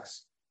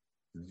attacks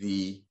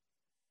the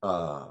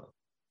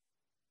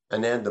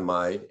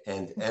anandamide,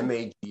 and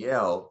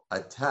MAGL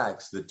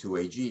attacks the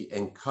 2-AG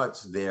and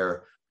cuts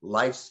their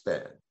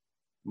lifespan.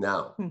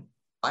 Now,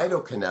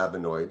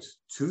 phytocannabinoids,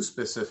 two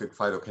specific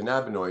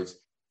phytocannabinoids,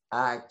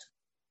 act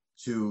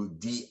to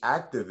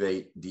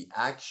deactivate the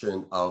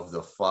action of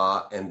the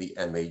FA and the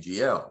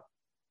MAGL.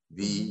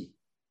 The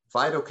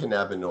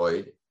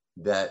phytocannabinoid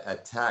that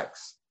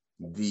attacks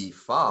the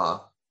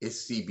FA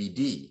is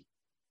CBD,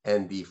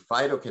 and the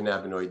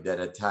phytocannabinoid that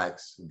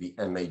attacks the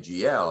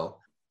MAGL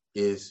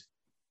is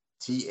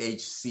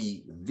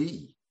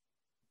THCV.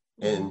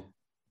 And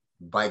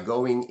by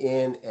going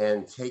in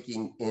and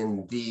taking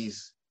in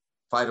these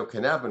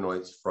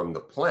phytocannabinoids from the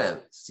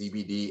plant,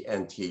 CBD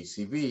and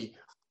THCV,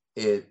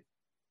 it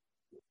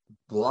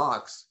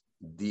blocks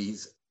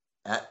these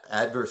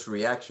adverse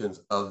reactions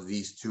of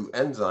these two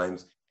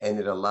enzymes, and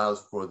it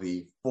allows for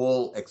the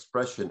full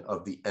expression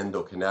of the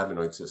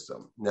endocannabinoid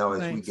system. Now,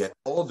 as we get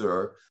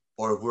older,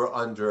 or if we're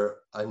under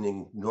an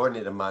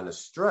inordinate amount of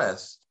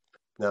stress,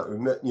 now,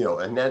 you know,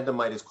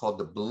 anandamide is called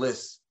the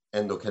bliss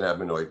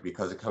endocannabinoid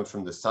because it comes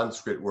from the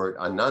Sanskrit word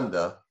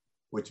ananda,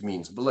 which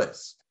means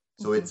bliss.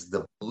 So it's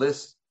the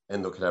bliss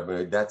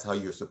endocannabinoid. That's how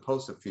you're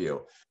supposed to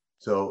feel.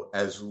 So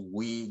as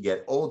we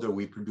get older,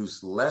 we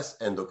produce less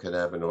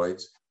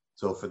endocannabinoids.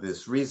 So for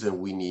this reason,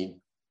 we need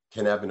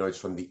cannabinoids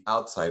from the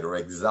outside, or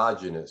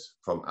exogenous,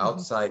 from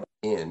outside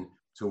in,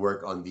 to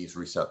work on these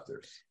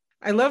receptors.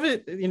 I love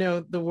it. You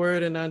know, the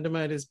word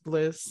anandamide is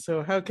bliss.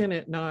 So how can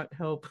it not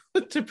help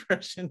with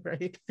depression,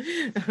 right?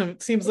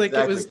 It seems like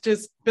it was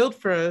just built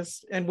for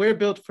us, and we're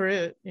built for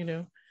it, you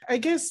know. I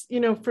guess,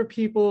 you know, for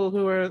people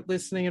who are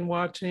listening and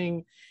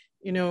watching,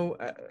 you know,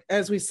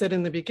 as we said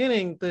in the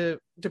beginning, the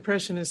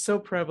depression is so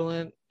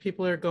prevalent.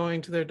 People are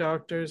going to their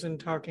doctors and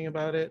talking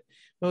about it.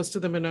 Most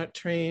of them are not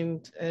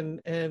trained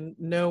and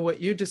know what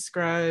you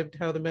described,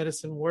 how the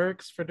medicine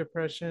works for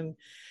depression.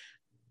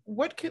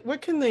 What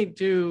can they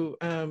do?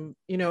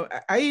 You know,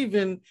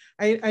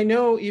 I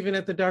know even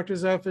at the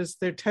doctor's office,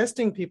 they're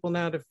testing people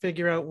now to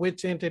figure out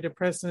which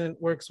antidepressant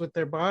works with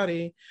their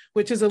body,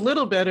 which is a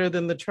little better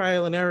than the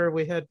trial and error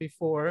we had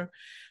before.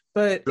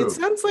 But it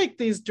sounds like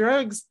these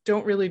drugs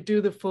don't really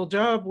do the full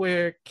job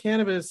where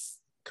cannabis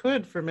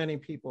could for many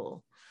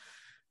people.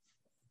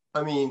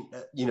 I mean,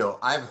 you know,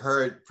 I've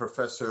heard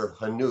Professor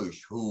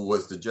Hanush, who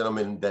was the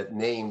gentleman that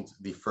named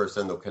the first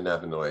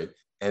endocannabinoid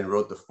and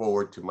wrote the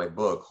foreword to my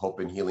book, Hope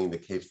and Healing, the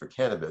Case for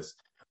Cannabis.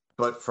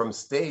 But from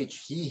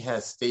stage, he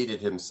has stated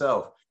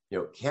himself, you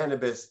know,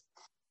 cannabis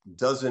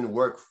doesn't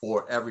work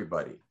for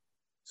everybody.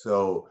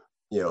 So,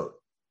 you know,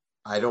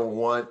 I don't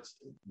want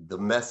the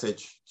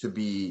message to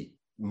be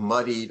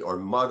muddied or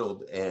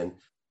muddled and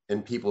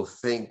people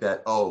think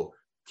that, oh,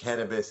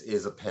 cannabis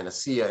is a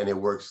panacea and it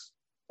works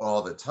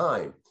all the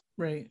time.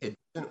 Right. It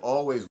doesn't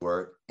always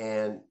work,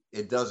 and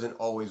it doesn't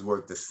always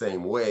work the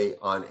same way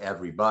on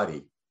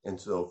everybody. And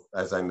so,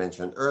 as I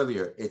mentioned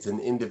earlier, it's an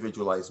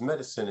individualized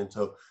medicine, and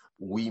so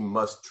we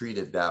must treat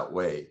it that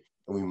way,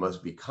 and we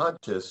must be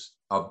conscious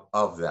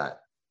of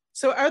that.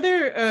 So are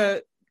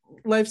there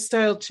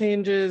lifestyle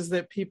changes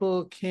that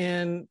people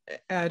can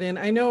add in?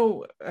 I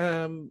know,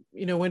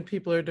 you know, when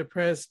people are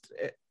depressed,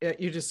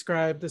 you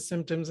described the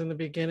symptoms in the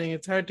beginning,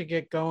 it's hard to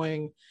get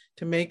going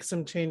to make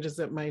some changes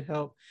that might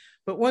help.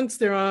 But once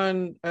they're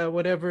on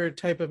whatever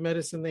type of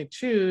medicine they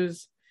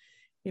choose,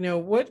 you know,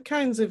 what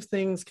kinds of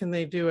things can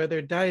they do? Are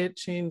there diet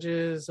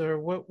changes, or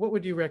what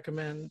would you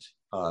recommend?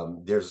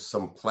 There's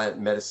some plant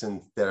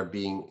medicines that are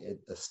being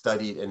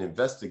studied and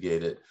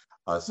investigated,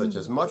 such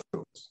as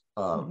mushrooms.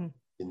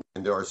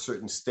 And there are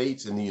certain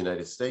states in the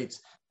United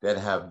States that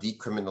have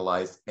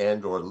decriminalized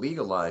and or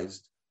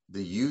legalized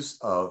the use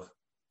of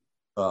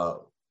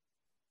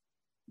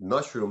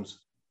mushrooms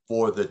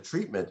for the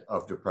treatment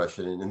of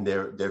depression. And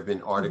there have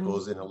been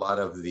articles in a lot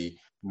of the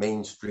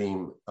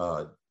mainstream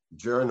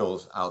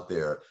journals out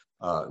there,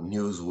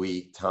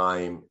 Newsweek,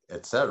 Time,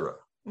 etc.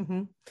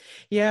 Mm-hmm.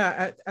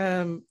 Yeah,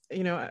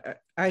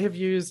 I have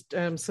used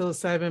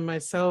psilocybin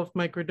myself,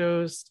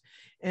 microdosed,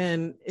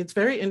 and it's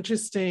very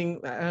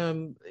interesting.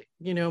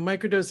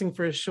 Microdosing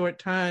for a short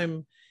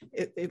time,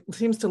 it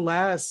seems to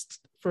last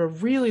for a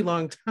really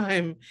long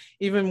time,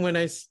 even when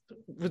I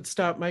would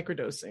stop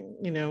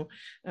microdosing.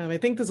 I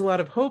think there's a lot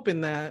of hope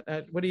in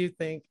that. What do you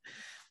think?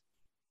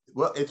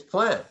 Well, it's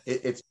plant.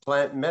 It's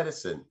plant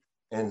medicine,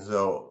 and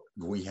so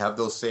we have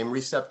those same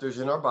receptors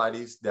in our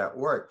bodies that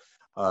work.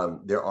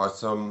 There are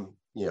some,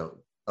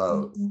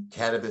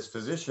 cannabis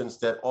physicians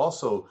that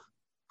also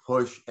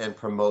push and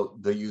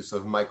promote the use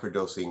of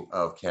microdosing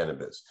of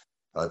cannabis.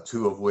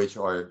 Two of which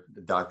are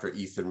Dr.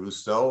 Ethan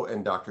Rousseau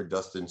and Dr.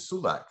 Dustin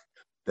Sulak,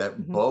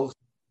 that both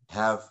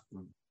have,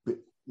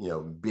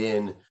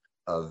 been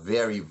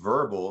very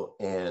verbal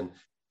and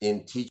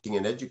in teaching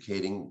and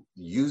educating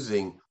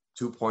using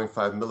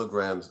 2.5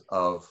 milligrams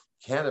of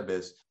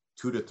cannabis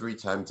 2 to 3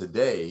 times a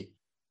day,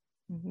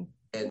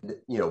 and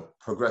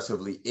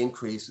progressively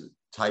increase,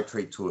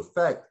 titrate to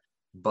effect.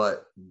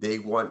 But they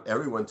want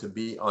everyone to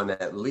be on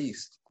at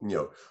least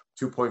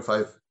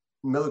 2.5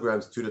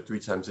 milligrams 2 to 3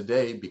 times a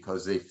day,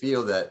 because they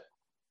feel that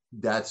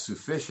that's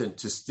sufficient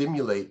to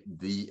stimulate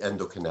the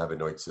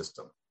endocannabinoid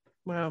system.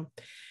 Wow.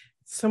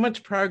 So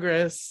much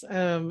progress.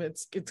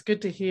 It's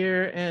good to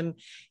hear. And,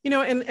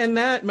 and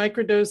that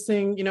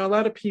microdosing, a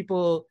lot of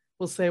people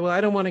will say, well, I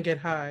don't want to get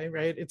high,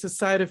 right? It's a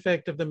side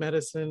effect of the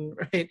medicine,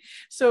 right?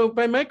 So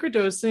by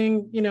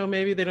microdosing,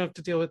 maybe they don't have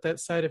to deal with that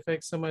side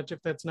effect so much if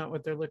that's not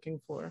what they're looking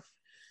for.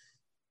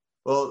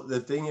 Well, the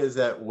thing is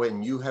that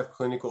when you have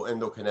clinical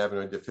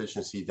endocannabinoid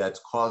deficiency that's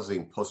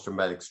causing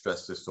post-traumatic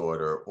stress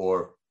disorder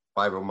or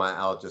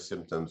fibromyalgia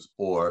symptoms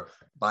or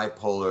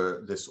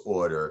bipolar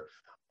disorder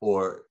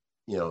or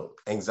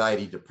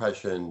anxiety,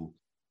 depression,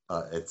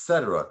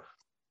 etc.,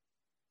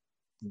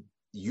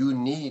 you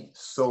need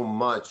so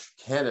much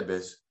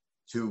cannabis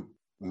to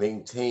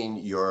maintain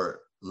your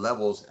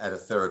levels at a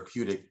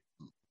therapeutic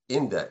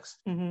index.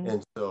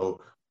 And so,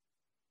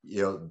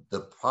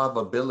 the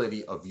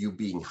probability of you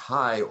being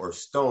high or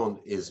stoned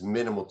is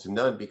minimal to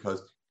none,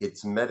 because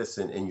it's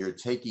medicine and you're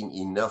taking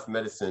enough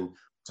medicine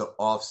to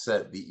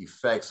offset the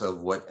effects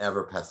of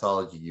whatever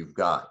pathology you've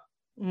got.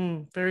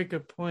 Very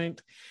good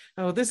point.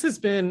 Oh, this has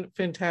been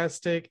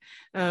fantastic.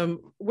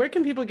 Where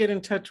can people get in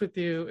touch with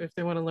you if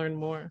they want to learn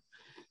more?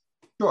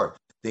 Sure.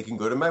 They can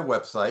go to my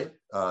website,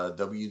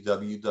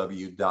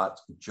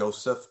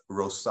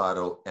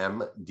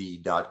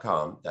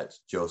 www.josephrosadomd.com. That's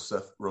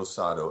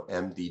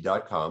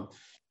josephrosadomd.com.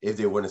 If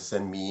they want to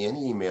send me an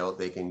email,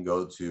 they can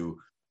go to,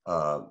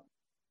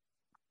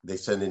 they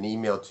send an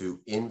email to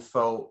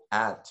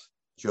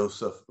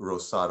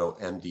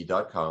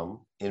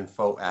info@josephrosadomd.com,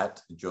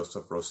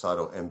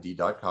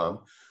 info@josephrosadomd.com.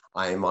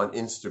 I am on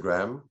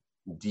Instagram,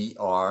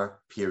 Dr.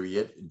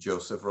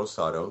 Joseph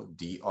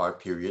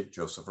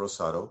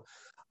Rosado.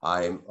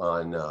 I'm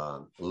on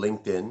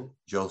LinkedIn,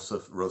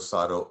 Joseph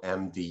Rosado,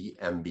 MD,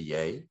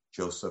 MBA,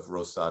 Joseph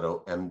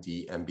Rosado,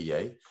 MD,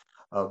 MBA.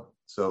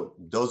 So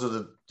those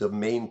are the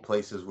main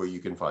places where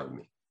you can find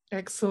me.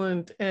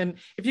 Excellent. And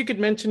if you could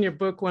mention your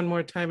book one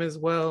more time as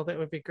well, that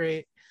would be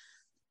great.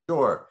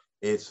 Sure.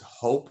 It's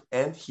Hope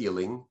and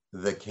Healing,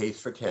 The Case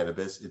for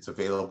Cannabis. It's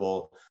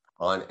available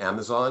on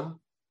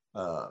Amazon.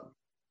 On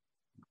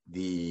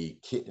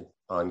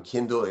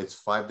Kindle, it's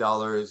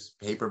 $5.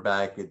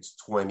 Paperback, it's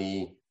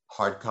 $20.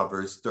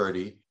 Hardcovers,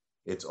 $30.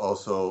 It's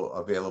also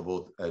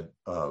available at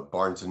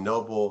Barnes &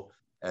 Noble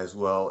as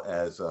well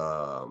as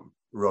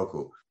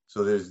Roku.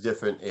 So there's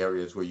different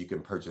areas where you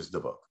can purchase the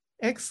book.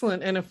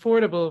 Excellent, and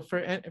affordable for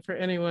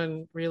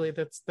anyone, really.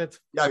 That's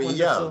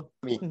wonderful.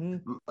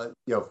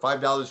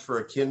 $5 for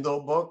a Kindle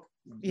book,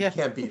 you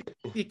can't beat it.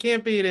 You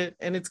can't beat it,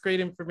 and it's great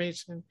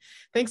information.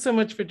 Thanks so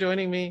much for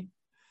joining me.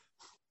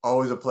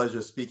 Always a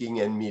pleasure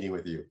speaking and meeting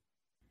with you.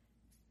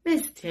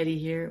 Miss Teddy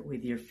here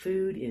with your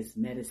Food is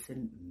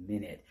Medicine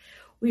Minute.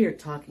 We are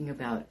talking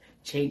about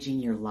changing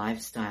your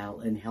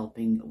lifestyle and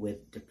helping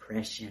with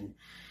depression.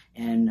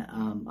 And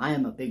I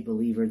am a big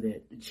believer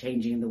that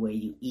changing the way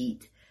you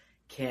eat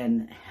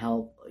can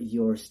help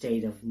your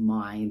state of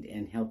mind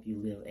and help you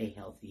live a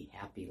healthy,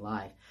 happy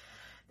life.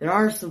 There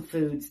are some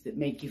foods that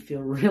make you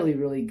feel really,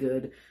 really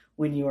good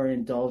when you are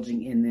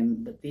indulging in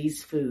them, but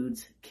these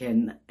foods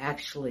can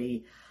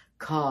actually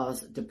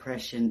cause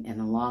depression in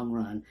the long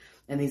run.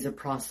 And these are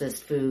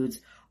processed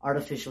foods,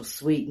 artificial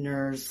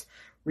sweeteners,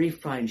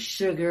 refined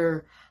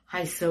sugar,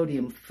 high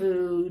sodium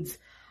foods,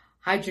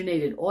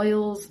 hydrogenated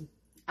oils,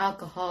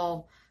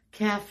 alcohol,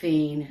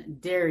 caffeine,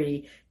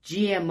 dairy,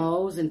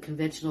 GMOs in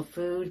conventional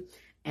food,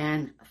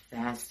 and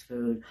fast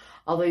food.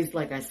 All these,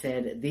 like I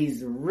said,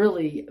 these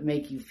really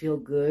make you feel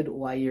good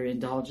while you're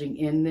indulging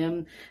in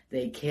them.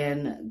 They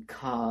can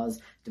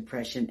cause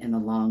depression in the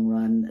long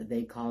run.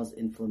 They cause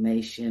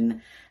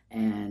inflammation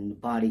and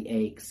body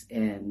aches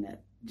and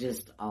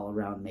just all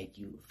around make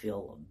you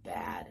feel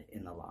bad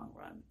in the long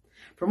run.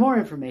 For more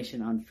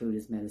information on Food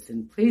is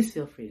Medicine, please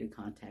feel free to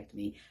contact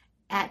me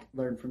at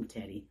Learn from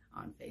Teddy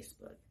on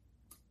Facebook.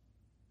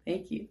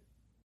 Thank you.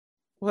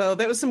 Well,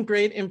 that was some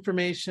great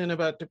information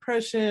about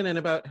depression and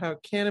about how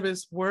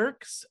cannabis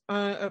works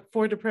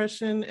for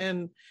depression.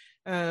 And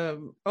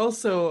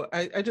also,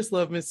 I just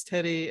love Miss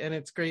Teddy, and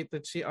it's great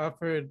that she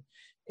offered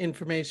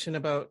information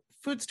about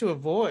foods to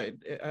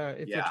avoid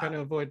if you're trying to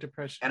avoid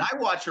depression. And I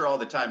watch her all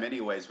the time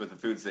anyways with the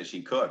foods that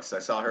she cooks. I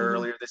saw her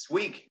earlier this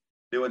week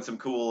doing some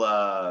cool,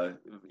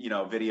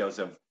 videos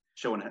of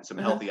showing some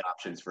healthy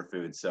options for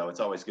food. So it's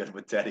always good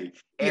with Teddy.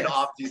 And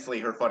obviously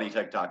her funny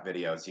TikTok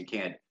videos. You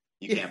can't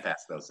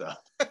pass those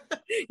up.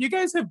 You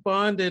guys have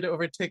bonded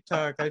over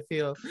TikTok, I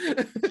feel.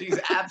 She's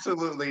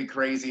absolutely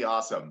crazy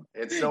awesome.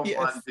 It's so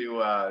fun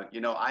to, I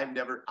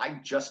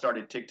just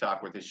started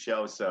TikTok with this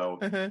show. So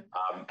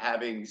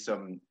having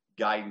some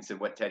guidance in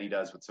what Teddy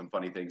does with some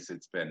funny things,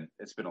 it's been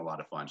a lot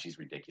of fun. She's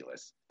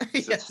ridiculous.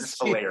 It's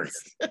just hilarious.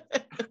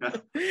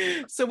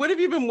 So what have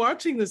you been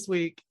watching this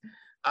week?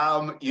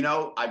 I've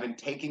been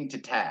taking to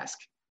task.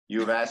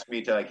 You have asked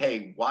me to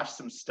hey, watch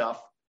some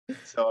stuff.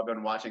 So I've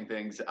been watching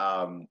things.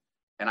 And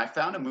I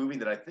found a movie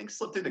that I think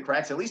slipped through the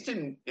cracks, at least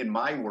in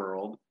my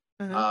world.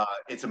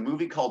 It's a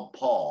movie called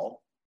Paul,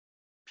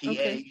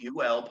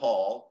 Paul,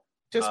 Paul.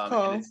 Just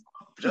Paul.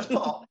 Just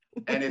Paul.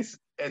 And it's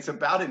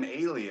about an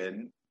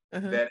alien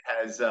that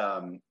has,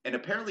 and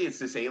apparently it's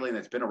this alien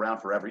that's been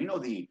around forever. You know,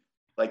 the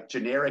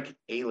generic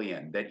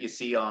alien that you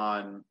see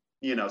on,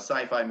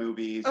 sci-fi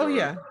movies.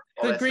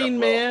 The green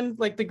man,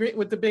 like the green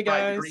with the big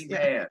eyes. The green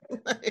man.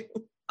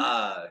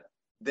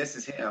 This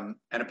is him,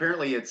 and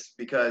apparently it's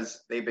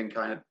because they've been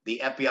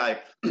the FBI,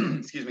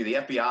 the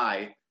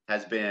FBI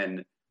has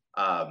been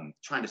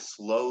trying to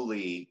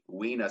slowly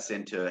wean us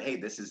into, hey,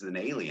 this is an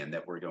alien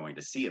that we're going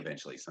to see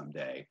eventually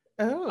someday.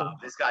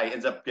 This guy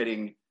ends up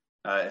getting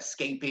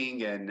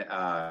escaping and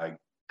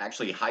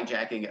actually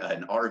hijacking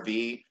an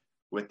RV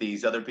with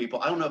these other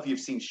people. I don't know if you've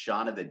seen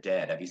Shaun of the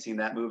Dead. Have you seen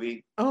that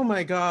movie? Oh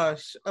my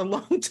gosh, a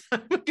long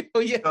time ago.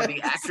 Yeah. So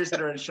the actors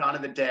that are in Shaun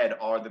of the Dead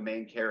are the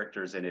main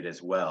characters in it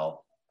as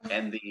well.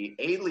 And the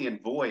alien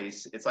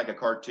voice, it's like a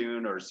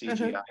cartoon or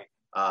CGI,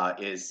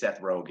 is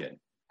Seth Rogen.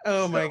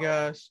 Oh my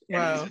gosh.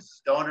 Wow. And he's a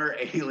stoner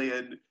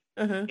alien.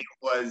 It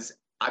was,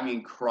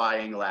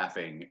 crying,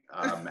 laughing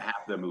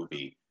half the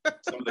movie.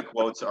 Some of the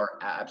quotes are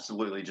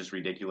absolutely just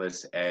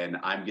ridiculous. And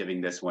I'm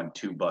giving this one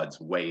 2 buds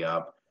way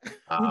up.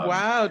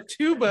 Wow,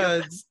 2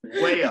 buds.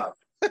 Way up.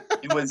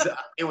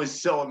 It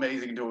was so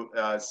amazing,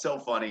 so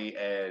funny,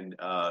 and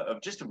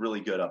just a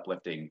really good,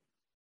 uplifting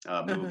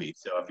movie.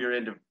 So if you're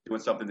into doing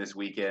something this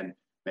weekend,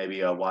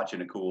 maybe watching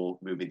a cool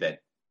movie that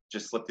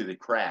just slipped through the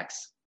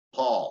cracks,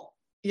 Paul.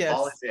 Yes.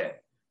 Paul is it.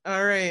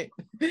 All right.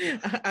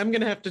 I'm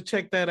going to have to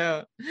check that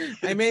out.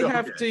 I may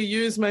have to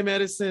use my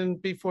medicine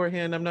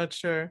beforehand. I'm not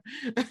sure.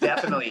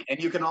 Definitely. And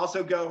you can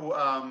also go,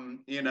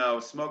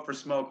 smoke for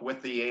smoke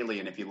with the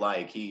alien if you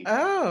like. He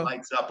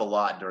lights up a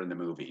lot during the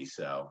movie.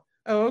 So.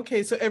 Oh,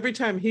 okay. So every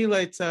time he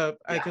lights up,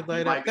 I could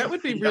light up. That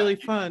would be really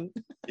fun.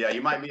 Yeah,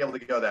 you might be able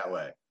to go that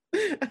way.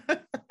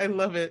 I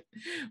love it.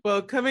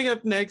 Well, coming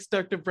up next,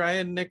 Dr.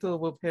 Brian Nichol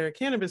will pair a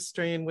cannabis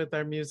strain with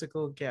our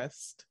musical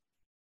guest.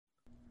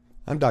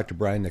 I'm Dr.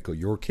 Brian Nichol,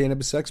 your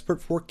cannabis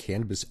expert for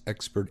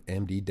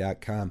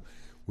CannabisExpertMD.com,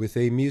 with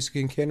a music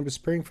and cannabis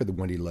pairing for the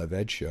Wendy Love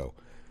Ed Show.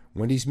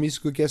 Wendy's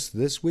musical guest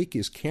this week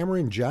is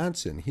Cameron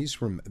Johnson. He's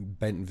from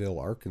Bentonville,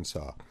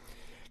 Arkansas.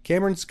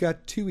 Cameron's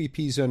got 2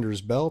 EPs under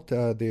his belt.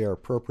 They are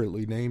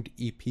appropriately named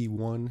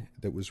EP1,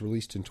 that was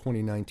released in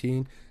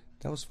 2019.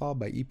 That was followed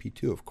by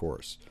EP2, of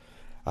course.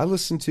 I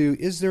listened to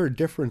Is There a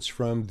Difference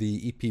from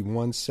the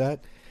EP1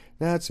 set.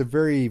 Now, it's a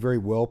very, very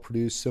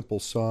well-produced, simple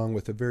song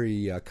with a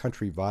very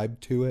country vibe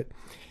to it.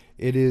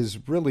 It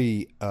is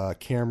really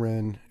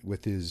Cameron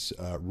with his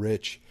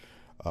rich,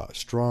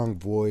 strong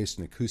voice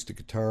and acoustic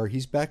guitar.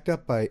 He's backed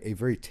up by a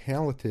very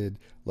talented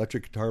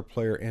electric guitar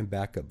player and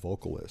backup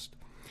vocalist.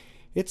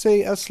 It's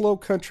a slow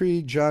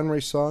country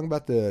genre song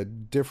about the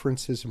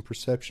differences in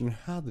perception,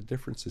 how the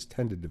differences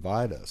tend to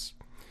divide us.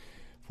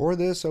 For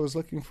this, I was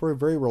looking for a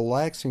very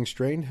relaxing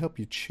strain to help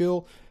you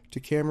chill to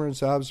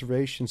Cameron's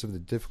observations of the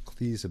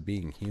difficulties of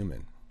being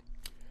human.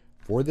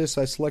 For this,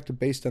 I selected,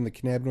 based on the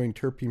cannabinoid and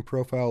terpene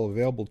profile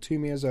available to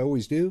me, as I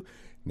always do,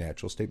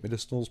 Natural State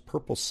Medicinal's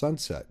Purple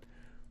Sunset.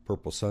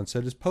 Purple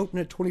Sunset is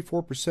potent at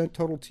 24%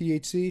 total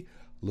THC. A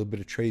little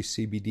bit of trace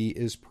CBD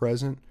is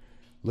present.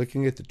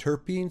 Looking at the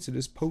terpenes, it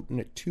is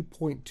potent at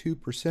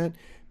 2.2%,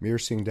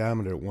 myrcene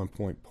dominant at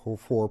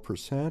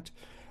 1.44%.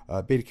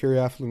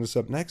 Beta-caryophyllene is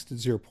up next at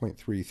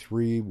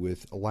 0.33,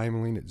 with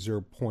limonene at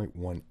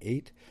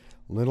 0.18,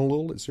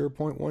 linalool at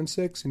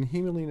 0.16, and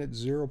humulene at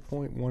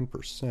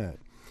 0.1%.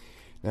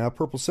 Now,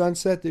 Purple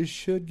Sunset, this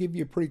should give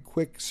you a pretty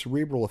quick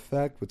cerebral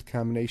effect with the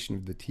combination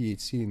of the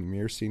THC and the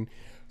myrcene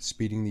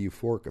speeding the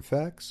euphoric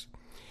effects.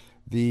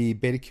 The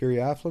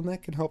beta-caryophyllene,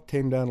 that can help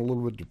tame down a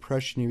little bit of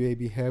depression you may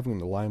be having,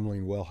 and the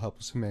limonene will help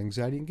with some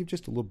anxiety and give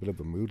just a little bit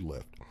of a mood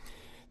lift.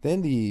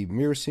 Then the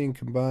myrcene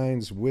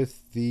combines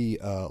with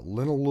the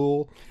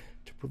linalool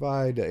to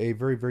provide a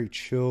very, very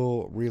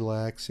chill,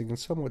 relaxing, and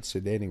somewhat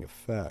sedating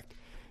effect.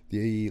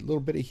 The little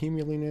bit of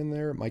humulene in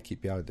there, it might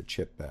keep you out of the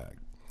chip bag.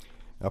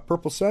 Now,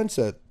 Purple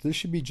Sunset, this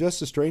should be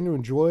just a strain to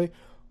enjoy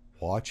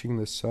watching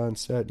the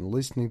sunset and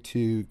listening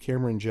to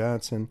Cameron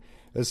Johnson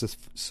as the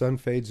sun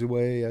fades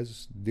away,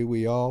 as do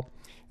we all,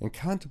 and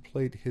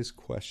contemplate his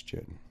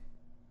question.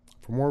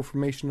 For more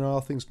information on all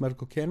things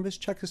medical cannabis,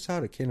 check us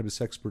out at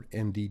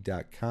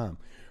CannabisExpertMD.com.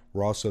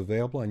 We're also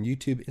available on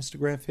YouTube,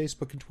 Instagram,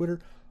 Facebook, and Twitter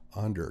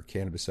under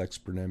Cannabis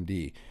Expert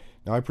MD.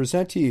 Now I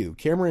present to you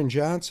Cameron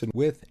Johnson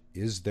with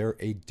Is There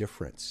a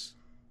Difference?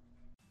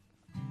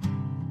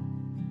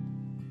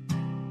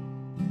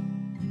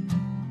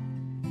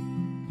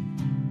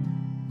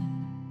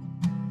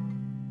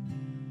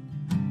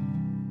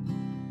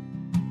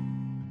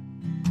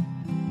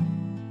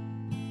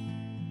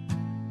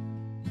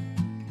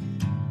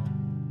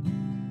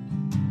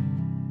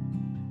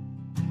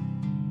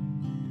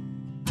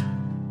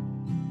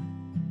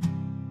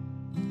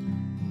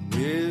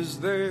 Is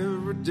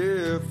there a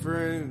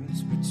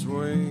difference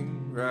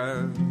between right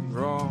and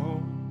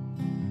wrong?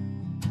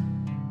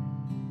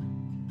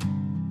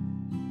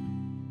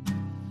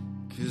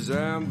 Cause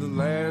I'm the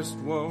last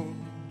one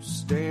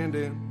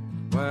standing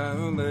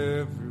while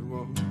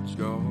everyone's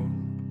gone.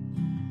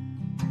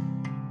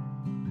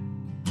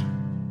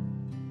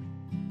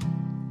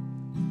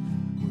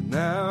 When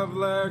I've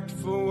lacked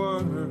for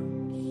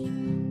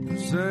words, I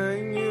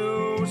sang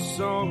you a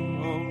song.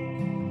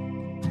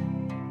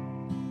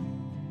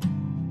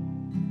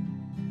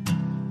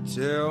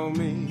 Tell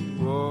me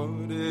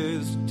what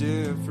is the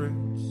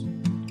difference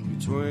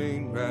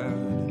between right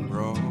and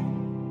wrong?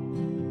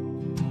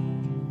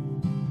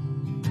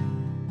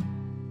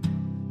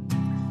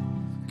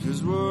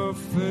 Cause we're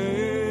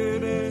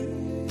fading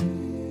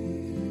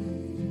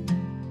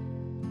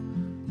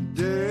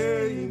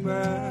day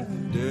by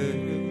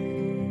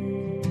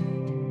day,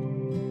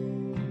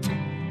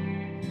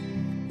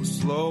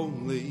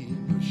 slowly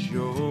but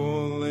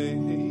surely.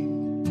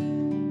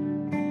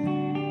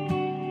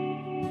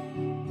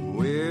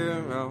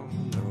 We're on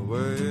our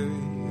way.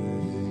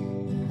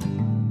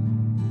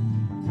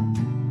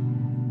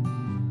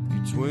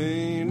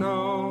 Between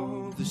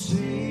all the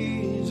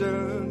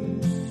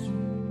seasons,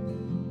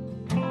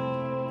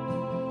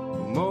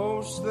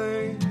 most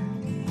things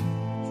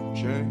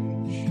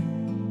change.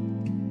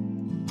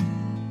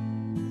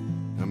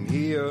 I'm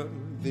here,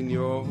 then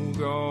you're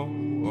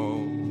gone,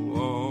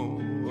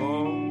 and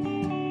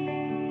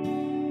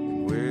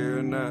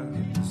we're not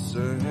the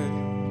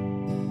same.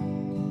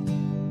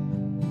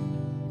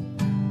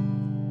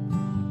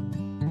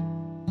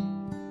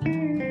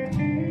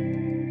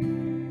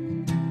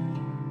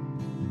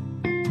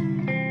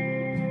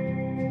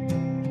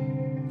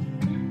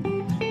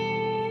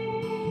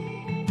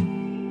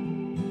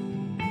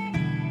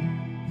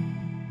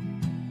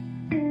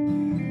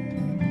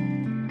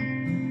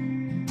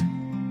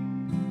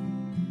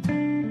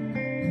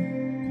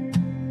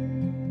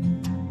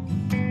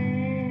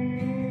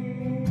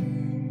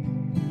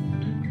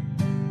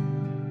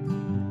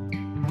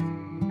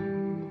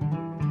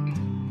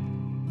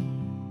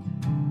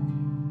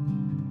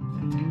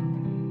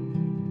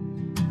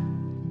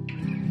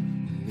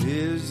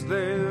 Is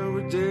there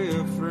a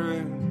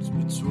difference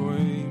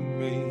between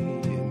me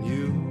and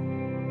you?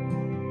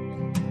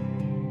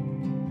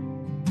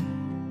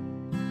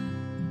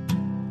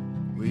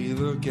 We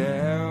look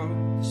out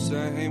the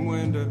same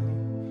window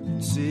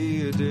and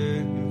see a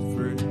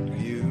different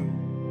view.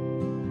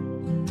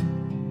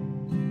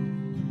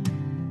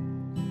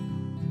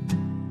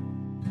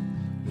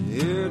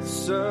 It's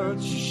such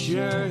a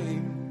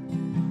shame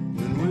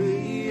when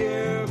we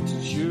have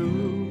to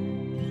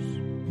choose.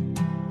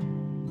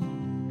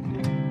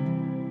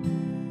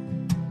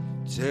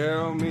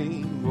 Tell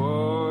me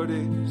what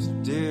is the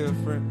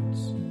difference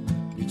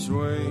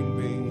between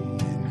me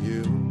and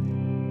you?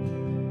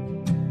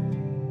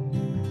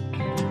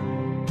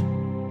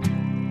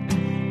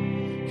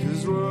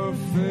 Cause we're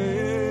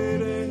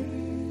fading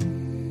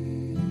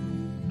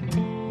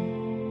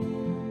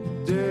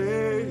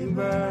day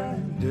by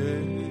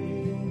day,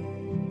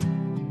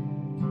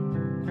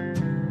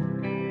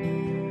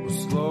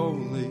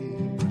 slowly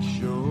but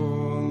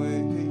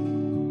surely.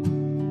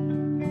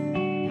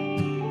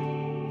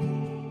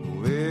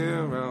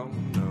 We're on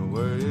our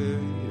way.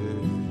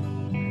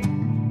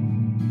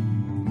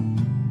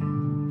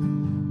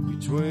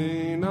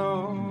 Between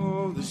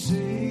all the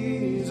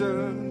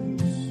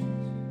seasons,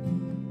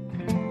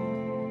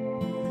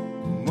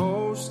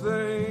 most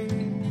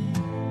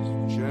things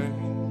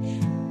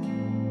change.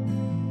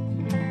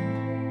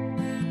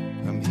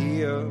 I'm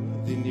here,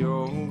 then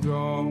you're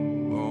gone,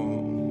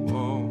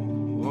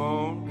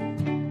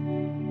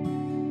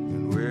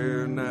 and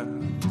we're not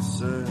the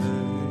same.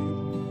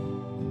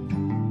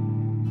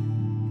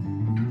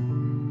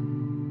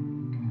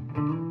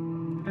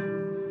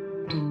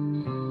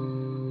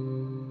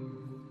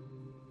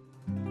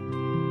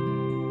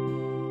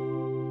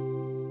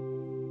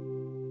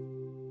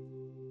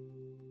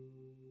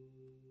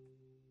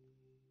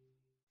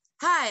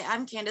 Hi,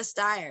 I'm Candace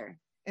Dyer.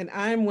 And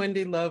I'm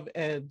Wendy Love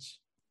Edge.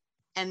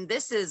 And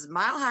this is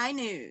Mile High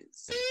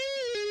News.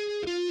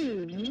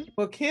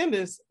 Well,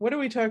 Candace, what are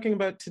we talking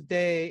about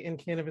today in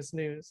Cannabis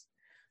News?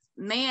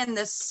 Man,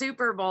 the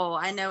Super Bowl.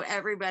 I know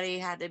everybody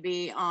had to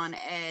be on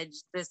edge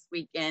this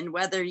weekend,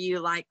 whether you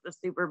like the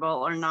Super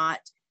Bowl or not.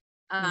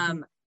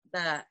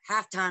 The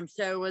halftime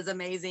show was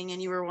amazing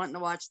and you were wanting to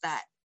watch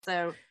that.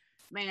 So,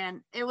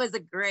 man, it was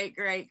a great,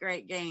 great,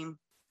 great game.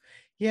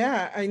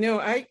 Yeah, I know.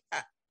 I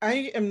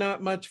am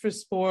not much for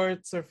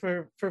sports or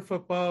for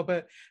football,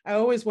 but I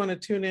always want to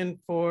tune in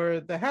for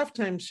the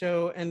halftime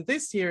show. And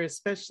this year,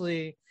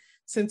 especially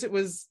since it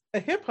was a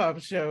hip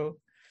hop show.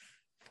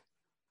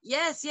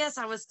 Yes,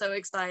 I was so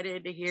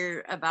excited to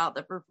hear about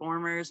the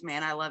performers.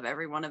 Man, I love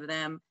every one of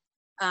them.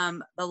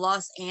 The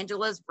Los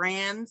Angeles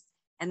Rams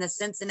and the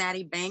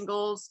Cincinnati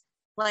Bengals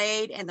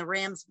played, and the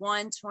Rams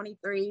won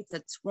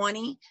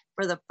 23-20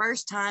 for the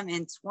first time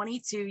in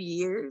 22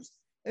 years.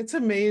 It's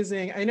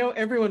amazing. I know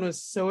everyone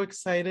was so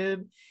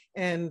excited,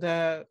 and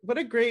what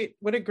a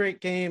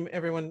great game.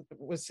 Everyone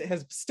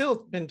has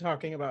still been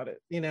talking about it,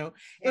 right.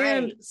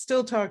 And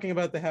still talking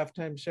about the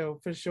halftime show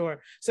for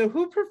sure. So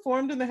who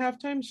performed in the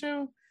halftime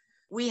show?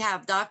 We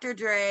have Dr.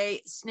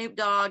 Dre, Snoop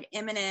Dogg,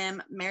 Eminem,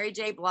 Mary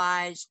J.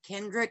 Blige,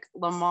 Kendrick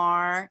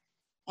Lamar,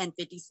 and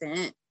 50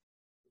 Cent.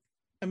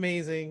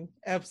 Amazing.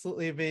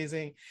 Absolutely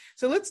amazing.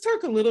 So let's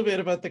talk a little bit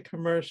about the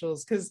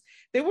commercials, because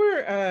there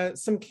were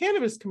some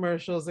cannabis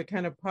commercials that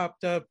kind of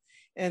popped up,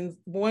 and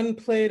one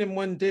played and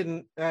one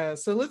didn't.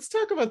 So let's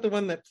talk about the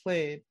one that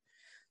played.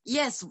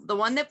 Yes, the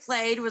one that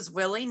played was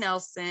Willie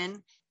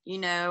Nelson.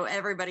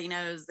 Everybody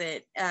knows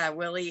that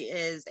Willie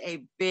is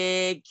a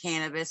big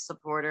cannabis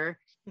supporter.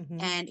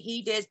 And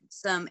he did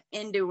some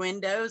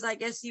innuendos, I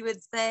guess you would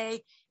say,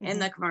 in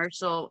the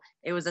commercial.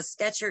 It was a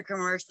Skechers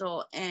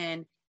commercial,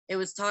 and it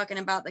was talking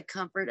about the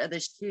comfort of the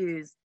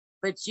shoes,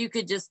 but you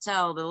could just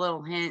tell the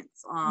little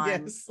hints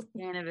on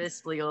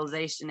cannabis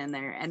legalization in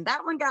there. And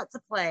that one got to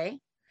play.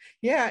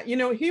 Yeah,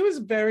 he was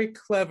very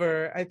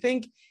clever. I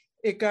think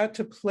it got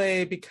to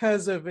play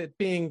because of it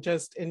being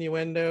just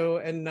innuendo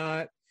and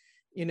not,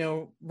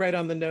 right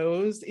on the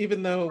nose,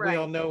 even though we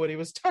all know what he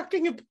was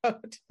talking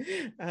about.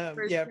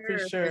 For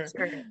sure.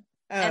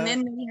 And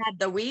then we had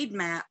the weed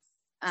map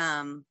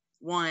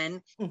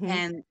one,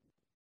 and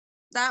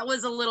that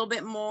was a little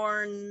bit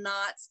more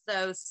not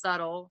so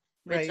subtle,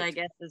 which I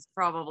guess is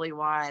probably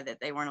why that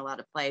they weren't allowed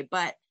to play.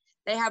 But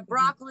they have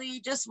broccoli,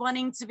 just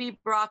wanting to be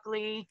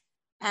broccoli,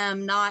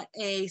 not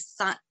a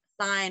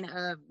sign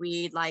of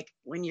weed, like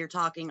when you're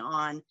talking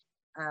on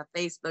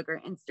Facebook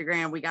or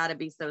Instagram. We got to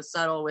be so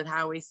subtle with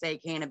how we say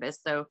cannabis.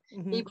 So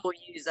people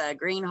use a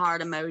green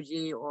heart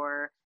emoji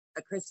or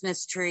a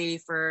Christmas tree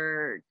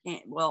for,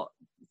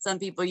 some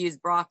people use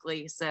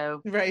broccoli.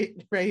 So right.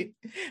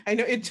 I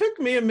know it took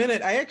me a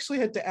minute. I actually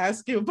had to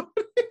ask you about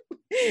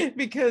it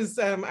because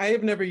I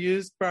have never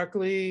used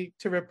broccoli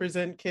to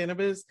represent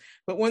cannabis.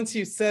 But once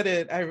you said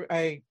it,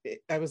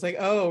 I was like,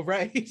 oh,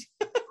 right.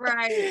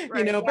 Right.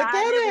 But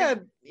that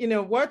ad,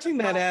 watching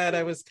that ad,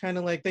 I was kind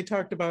of like, they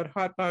talked about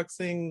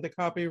hotboxing the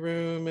copy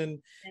room and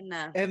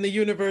the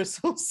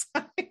universal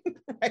sign,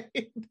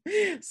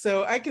 right?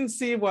 So I can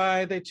see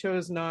why they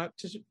chose not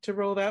to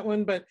roll that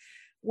one. But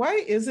why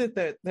is it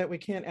that we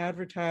can't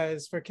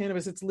advertise for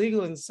cannabis? It's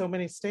legal in so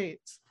many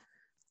states.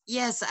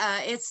 Yes,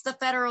 it's the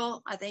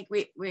federal. I think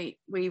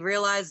we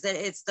realize that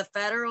it's the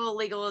federal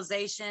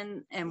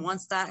legalization, and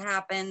once that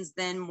happens,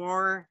 then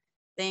more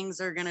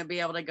things are going to be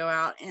able to go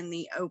out in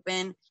the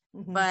open.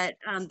 But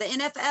the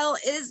NFL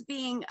is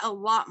being a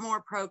lot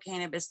more pro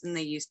cannabis than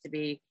they used to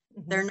be.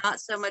 They're not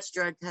so much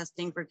drug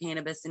testing for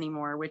cannabis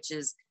anymore, which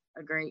is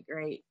a great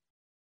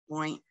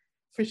point.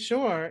 For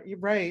sure, you're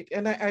right.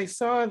 And I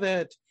saw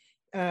that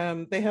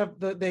they have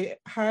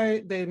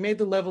they made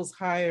the levels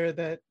higher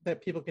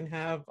that people can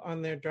have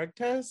on their drug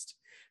test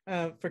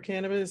for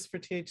cannabis, for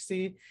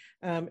THC,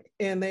 and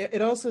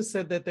it also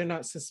said that they're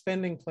not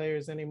suspending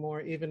players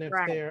anymore, even if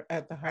they're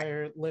at the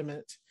higher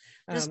limit.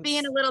 Just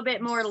being a little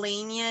bit more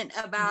lenient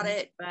about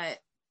it, but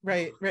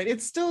right.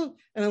 It's still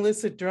an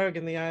illicit drug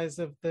in the eyes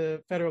of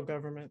the federal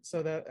government,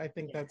 so that I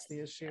think that's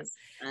the issue.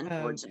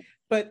 Unfortunately.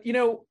 But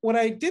what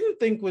I didn't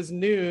think was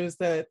news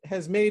that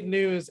has made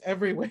news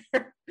everywhere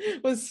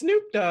was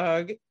Snoop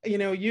Dogg,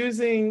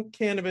 using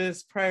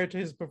cannabis prior to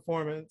his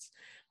performance.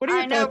 What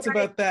are your thoughts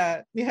about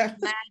that? Yeah.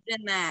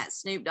 Imagine that,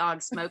 Snoop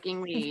Dogg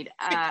smoking weed.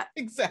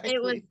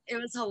 Exactly. It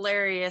was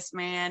hilarious,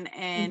 man.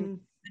 And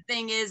the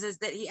thing is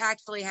that he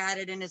actually had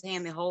it in his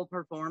hand the whole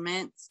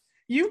performance.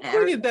 You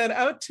pointed that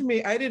out to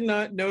me. I did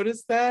not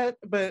notice that,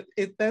 but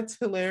that's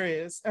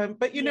hilarious.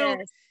 But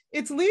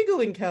it's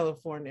legal in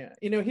California.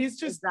 He's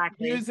just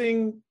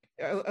using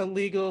a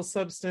legal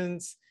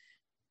substance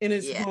in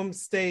his home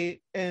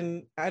state,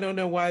 and I don't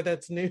know why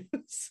that's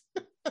news.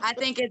 I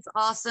think it's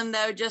awesome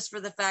though, just for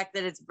the fact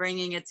that it's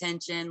bringing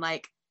attention,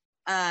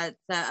 to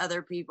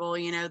other people,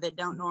 that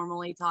don't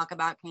normally talk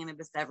about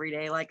cannabis every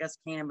day, like us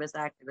cannabis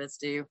activists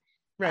do.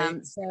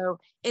 Right. So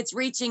it's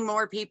reaching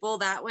more people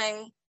that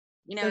way.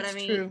 You know That's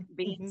what I mean? true.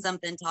 Being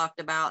something talked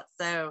about.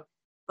 So,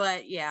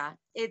 but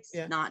it's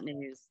not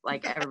news.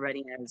 Like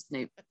everybody knows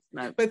Snoop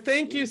smokes. But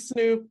thank you,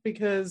 Snoop,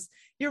 because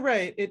you're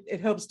right.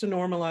 It helps to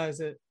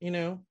normalize it,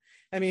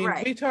 I mean,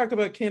 we talk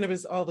about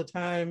cannabis all the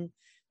time.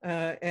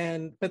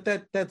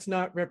 But that's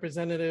not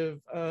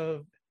representative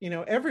of,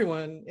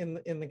 everyone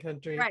in the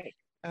country. Right.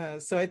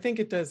 So I think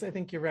it does. I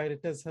think you're right.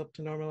 It does help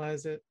to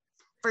normalize it.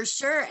 For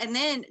sure. And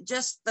then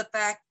just the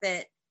fact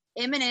that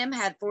Eminem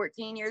had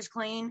 14 years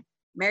clean,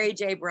 Mary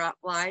J.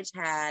 Blige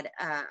had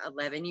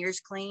 11 years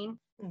clean,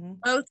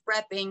 both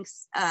repping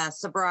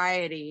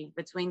sobriety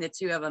between the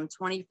two of them,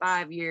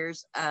 25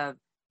 years of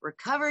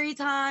recovery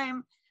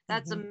time.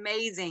 That's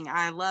amazing.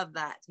 I love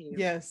that too.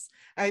 Yes,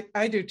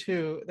 I do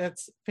too.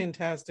 That's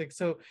fantastic.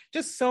 So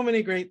just so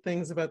many great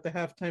things about the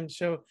halftime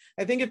show.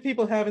 I think if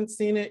people haven't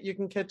seen it, you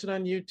can catch it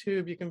on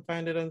YouTube. You can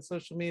find it on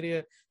social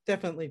media.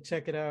 Definitely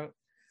check it out.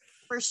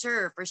 For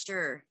sure.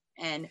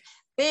 And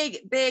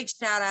big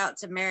shout out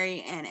to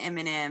Mary and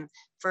Eminem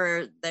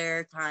for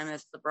their time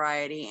of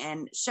sobriety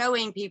and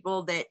showing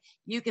people that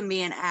you can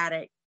be an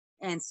addict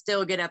and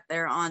still get up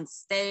there on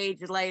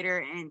stage later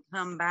and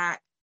come back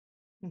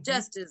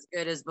just as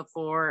good as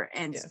before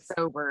and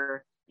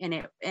sober, and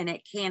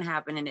it can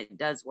happen and it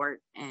does work.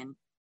 And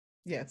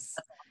yes,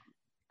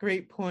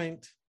 great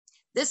point.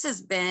 This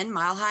has been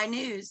Mile High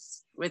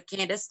News with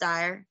Candace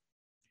Dyer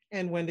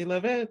and Wendy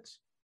Lovett.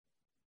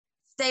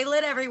 Stay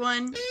lit,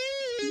 everyone.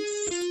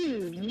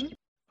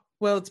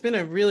 Well, it's been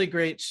a really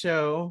great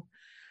show.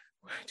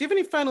 Do you have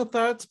any final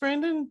thoughts,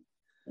 Brandon?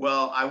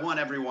 Well, I want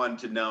everyone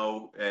to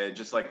know,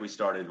 just like we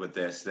started with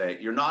this,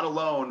 that you're not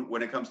alone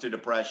when it comes to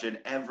depression.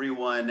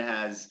 Everyone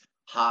has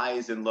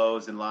highs and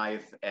lows in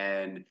life,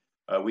 and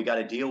we got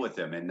to deal with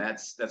them. And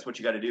that's what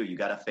you got to do. You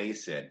got to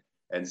face it.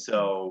 And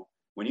so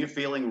when you're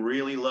feeling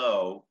really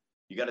low,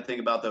 you got to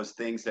think about those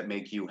things that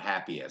make you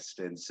happiest.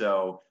 And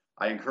so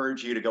I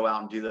encourage you to go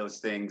out and do those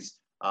things.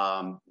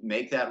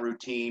 Make that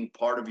routine.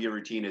 Part of your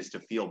routine is to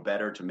feel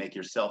better, to make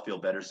yourself feel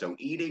better. So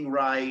eating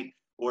right,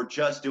 or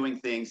just doing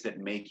things that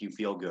make you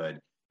feel good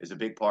is a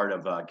big part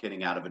of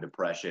getting out of a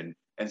depression.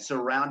 And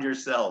surround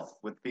yourself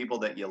with people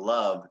that you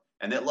love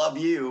and that love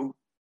you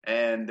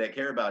and that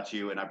care about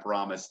you. And I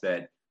promise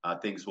that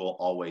things will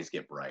always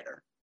get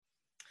brighter.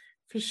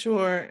 For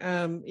sure.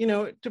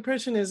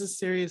 Depression is a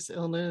serious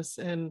illness.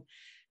 And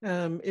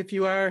if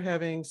you are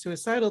having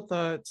suicidal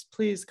thoughts,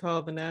 please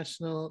call the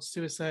National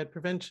Suicide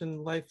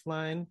Prevention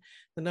Lifeline.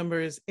 The number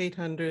is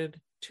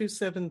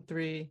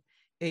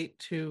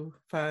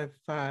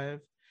 800-273-8255.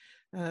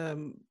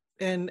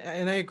 And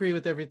I agree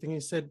with everything you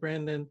said,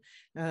 Brandon.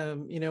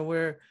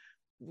 We're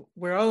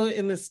all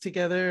in this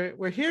together.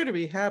 We're here to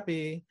be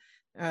happy,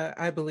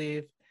 I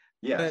believe.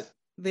 Yes. But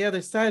the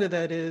other side of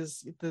that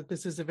is that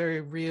this is a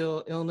very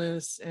real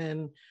illness.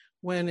 And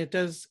when it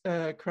does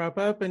crop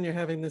up and you're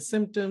having the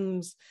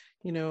symptoms,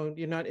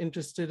 you're not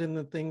interested in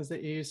the things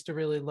that you used to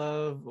really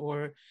love,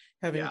 or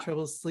having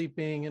trouble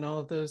sleeping and all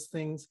of those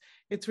things,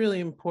 it's really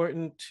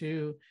important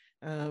to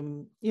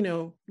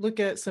look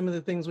at some of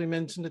the things we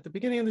mentioned at the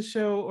beginning of the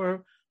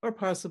show, or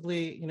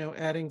possibly,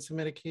 adding some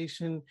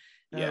medication.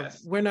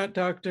 Yes. We're not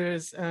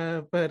doctors,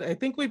 but I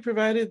think we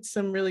provided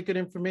some really good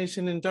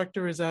information, and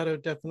Dr.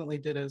 Rosado definitely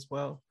did as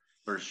well.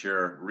 For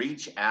sure.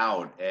 Reach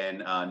out and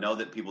know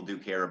that people do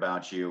care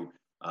about you.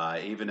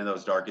 Even in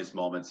those darkest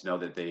moments, know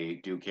that they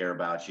do care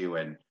about you,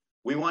 and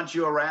we want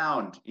you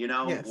around.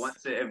 Yes.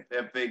 Once if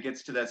it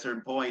gets to that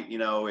certain point,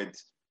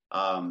 it's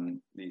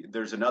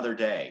there's another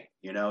day.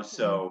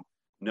 So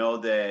know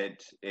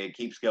that it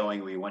keeps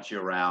going. We want you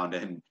around,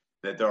 and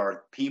that there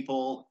are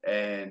people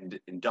and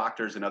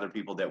doctors and other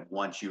people that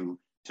want you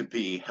to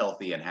be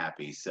healthy and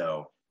happy.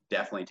 So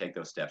definitely take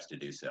those steps to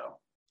do so.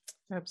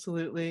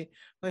 Absolutely.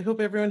 Well, I hope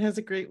everyone has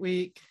a great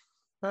week.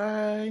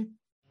 Bye.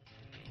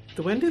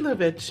 The Wendy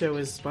Lovett Show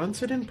is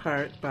sponsored in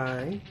part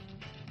by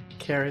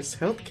Caris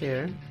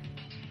Healthcare,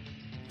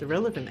 the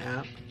Relevant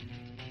app,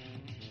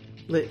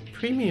 Lit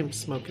Premium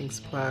Smoking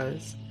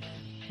Supplies,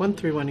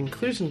 131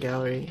 Inclusion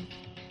Gallery,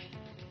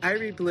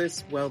 Irie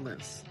Bliss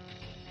Wellness,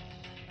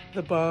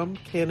 The Bomb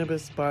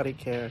Cannabis Body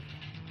Care,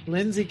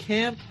 Lindsay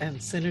Camp, and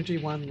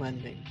Synergy One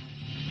Lending.